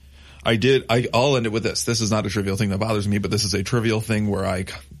blank. I'll end it with this. This is not a trivial thing that bothers me, but this is a trivial thing where I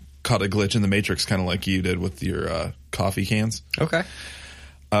caught a glitch in the Matrix, kind of like you did with your coffee cans. Okay.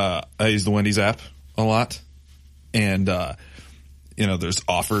 I use the Wendy's app a lot, and there's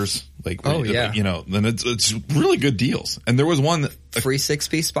offers like then it's really good deals. And there was one free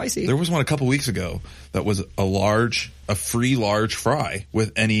 6-piece spicy. There was one a couple weeks ago that was a free large fry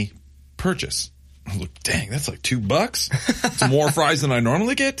with any purchase. I was like, dang, that's like $2. It's more fries than I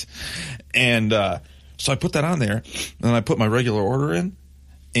normally get. And so I put that on there, and then I put my regular order in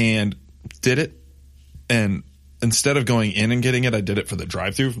and did it. And instead of going in and getting it, I did it for the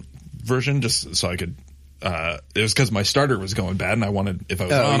drive-through version just so I could it was because my starter was going bad, and I wanted, if I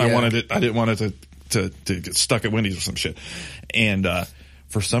was I didn't want it to get stuck at Wendy's or some shit. And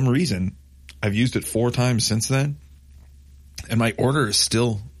for some reason, I've used it 4 times since then, and my order is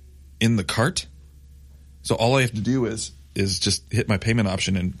still in the cart. So all I have to do is just hit my payment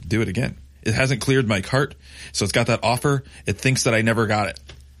option and do it again. It hasn't cleared my cart, so it's got that offer. It thinks that I never got it.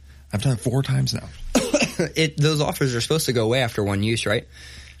 I've done it 4 times now. Those offers are supposed to go away after one use, right?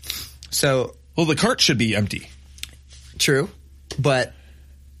 So, well, the cart should be empty. True, but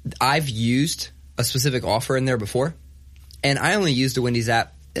I've used a specific offer in there before, and I only use the Wendy's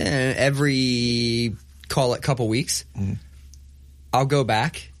app every, call it, couple weeks. Mm-hmm. I'll go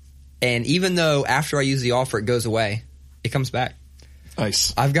back, and even though after I use the offer it goes away, it comes back.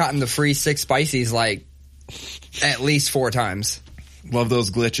 Nice. I've gotten the free 6 spicies like at least 4 times. Love those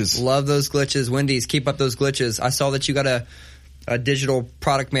glitches. Love those glitches. Wendy's, keep up those glitches. I saw that you got a digital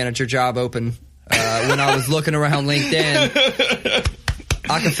product manager job open when I was looking around LinkedIn.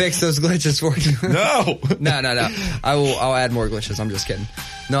 I can fix those glitches for you. No. No. I'll add more glitches. I'm just kidding.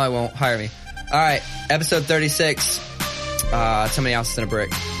 No, I won't. Hire me. All right. Episode 36. So many ounces in a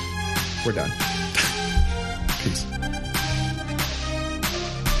brick. We're done. Peace.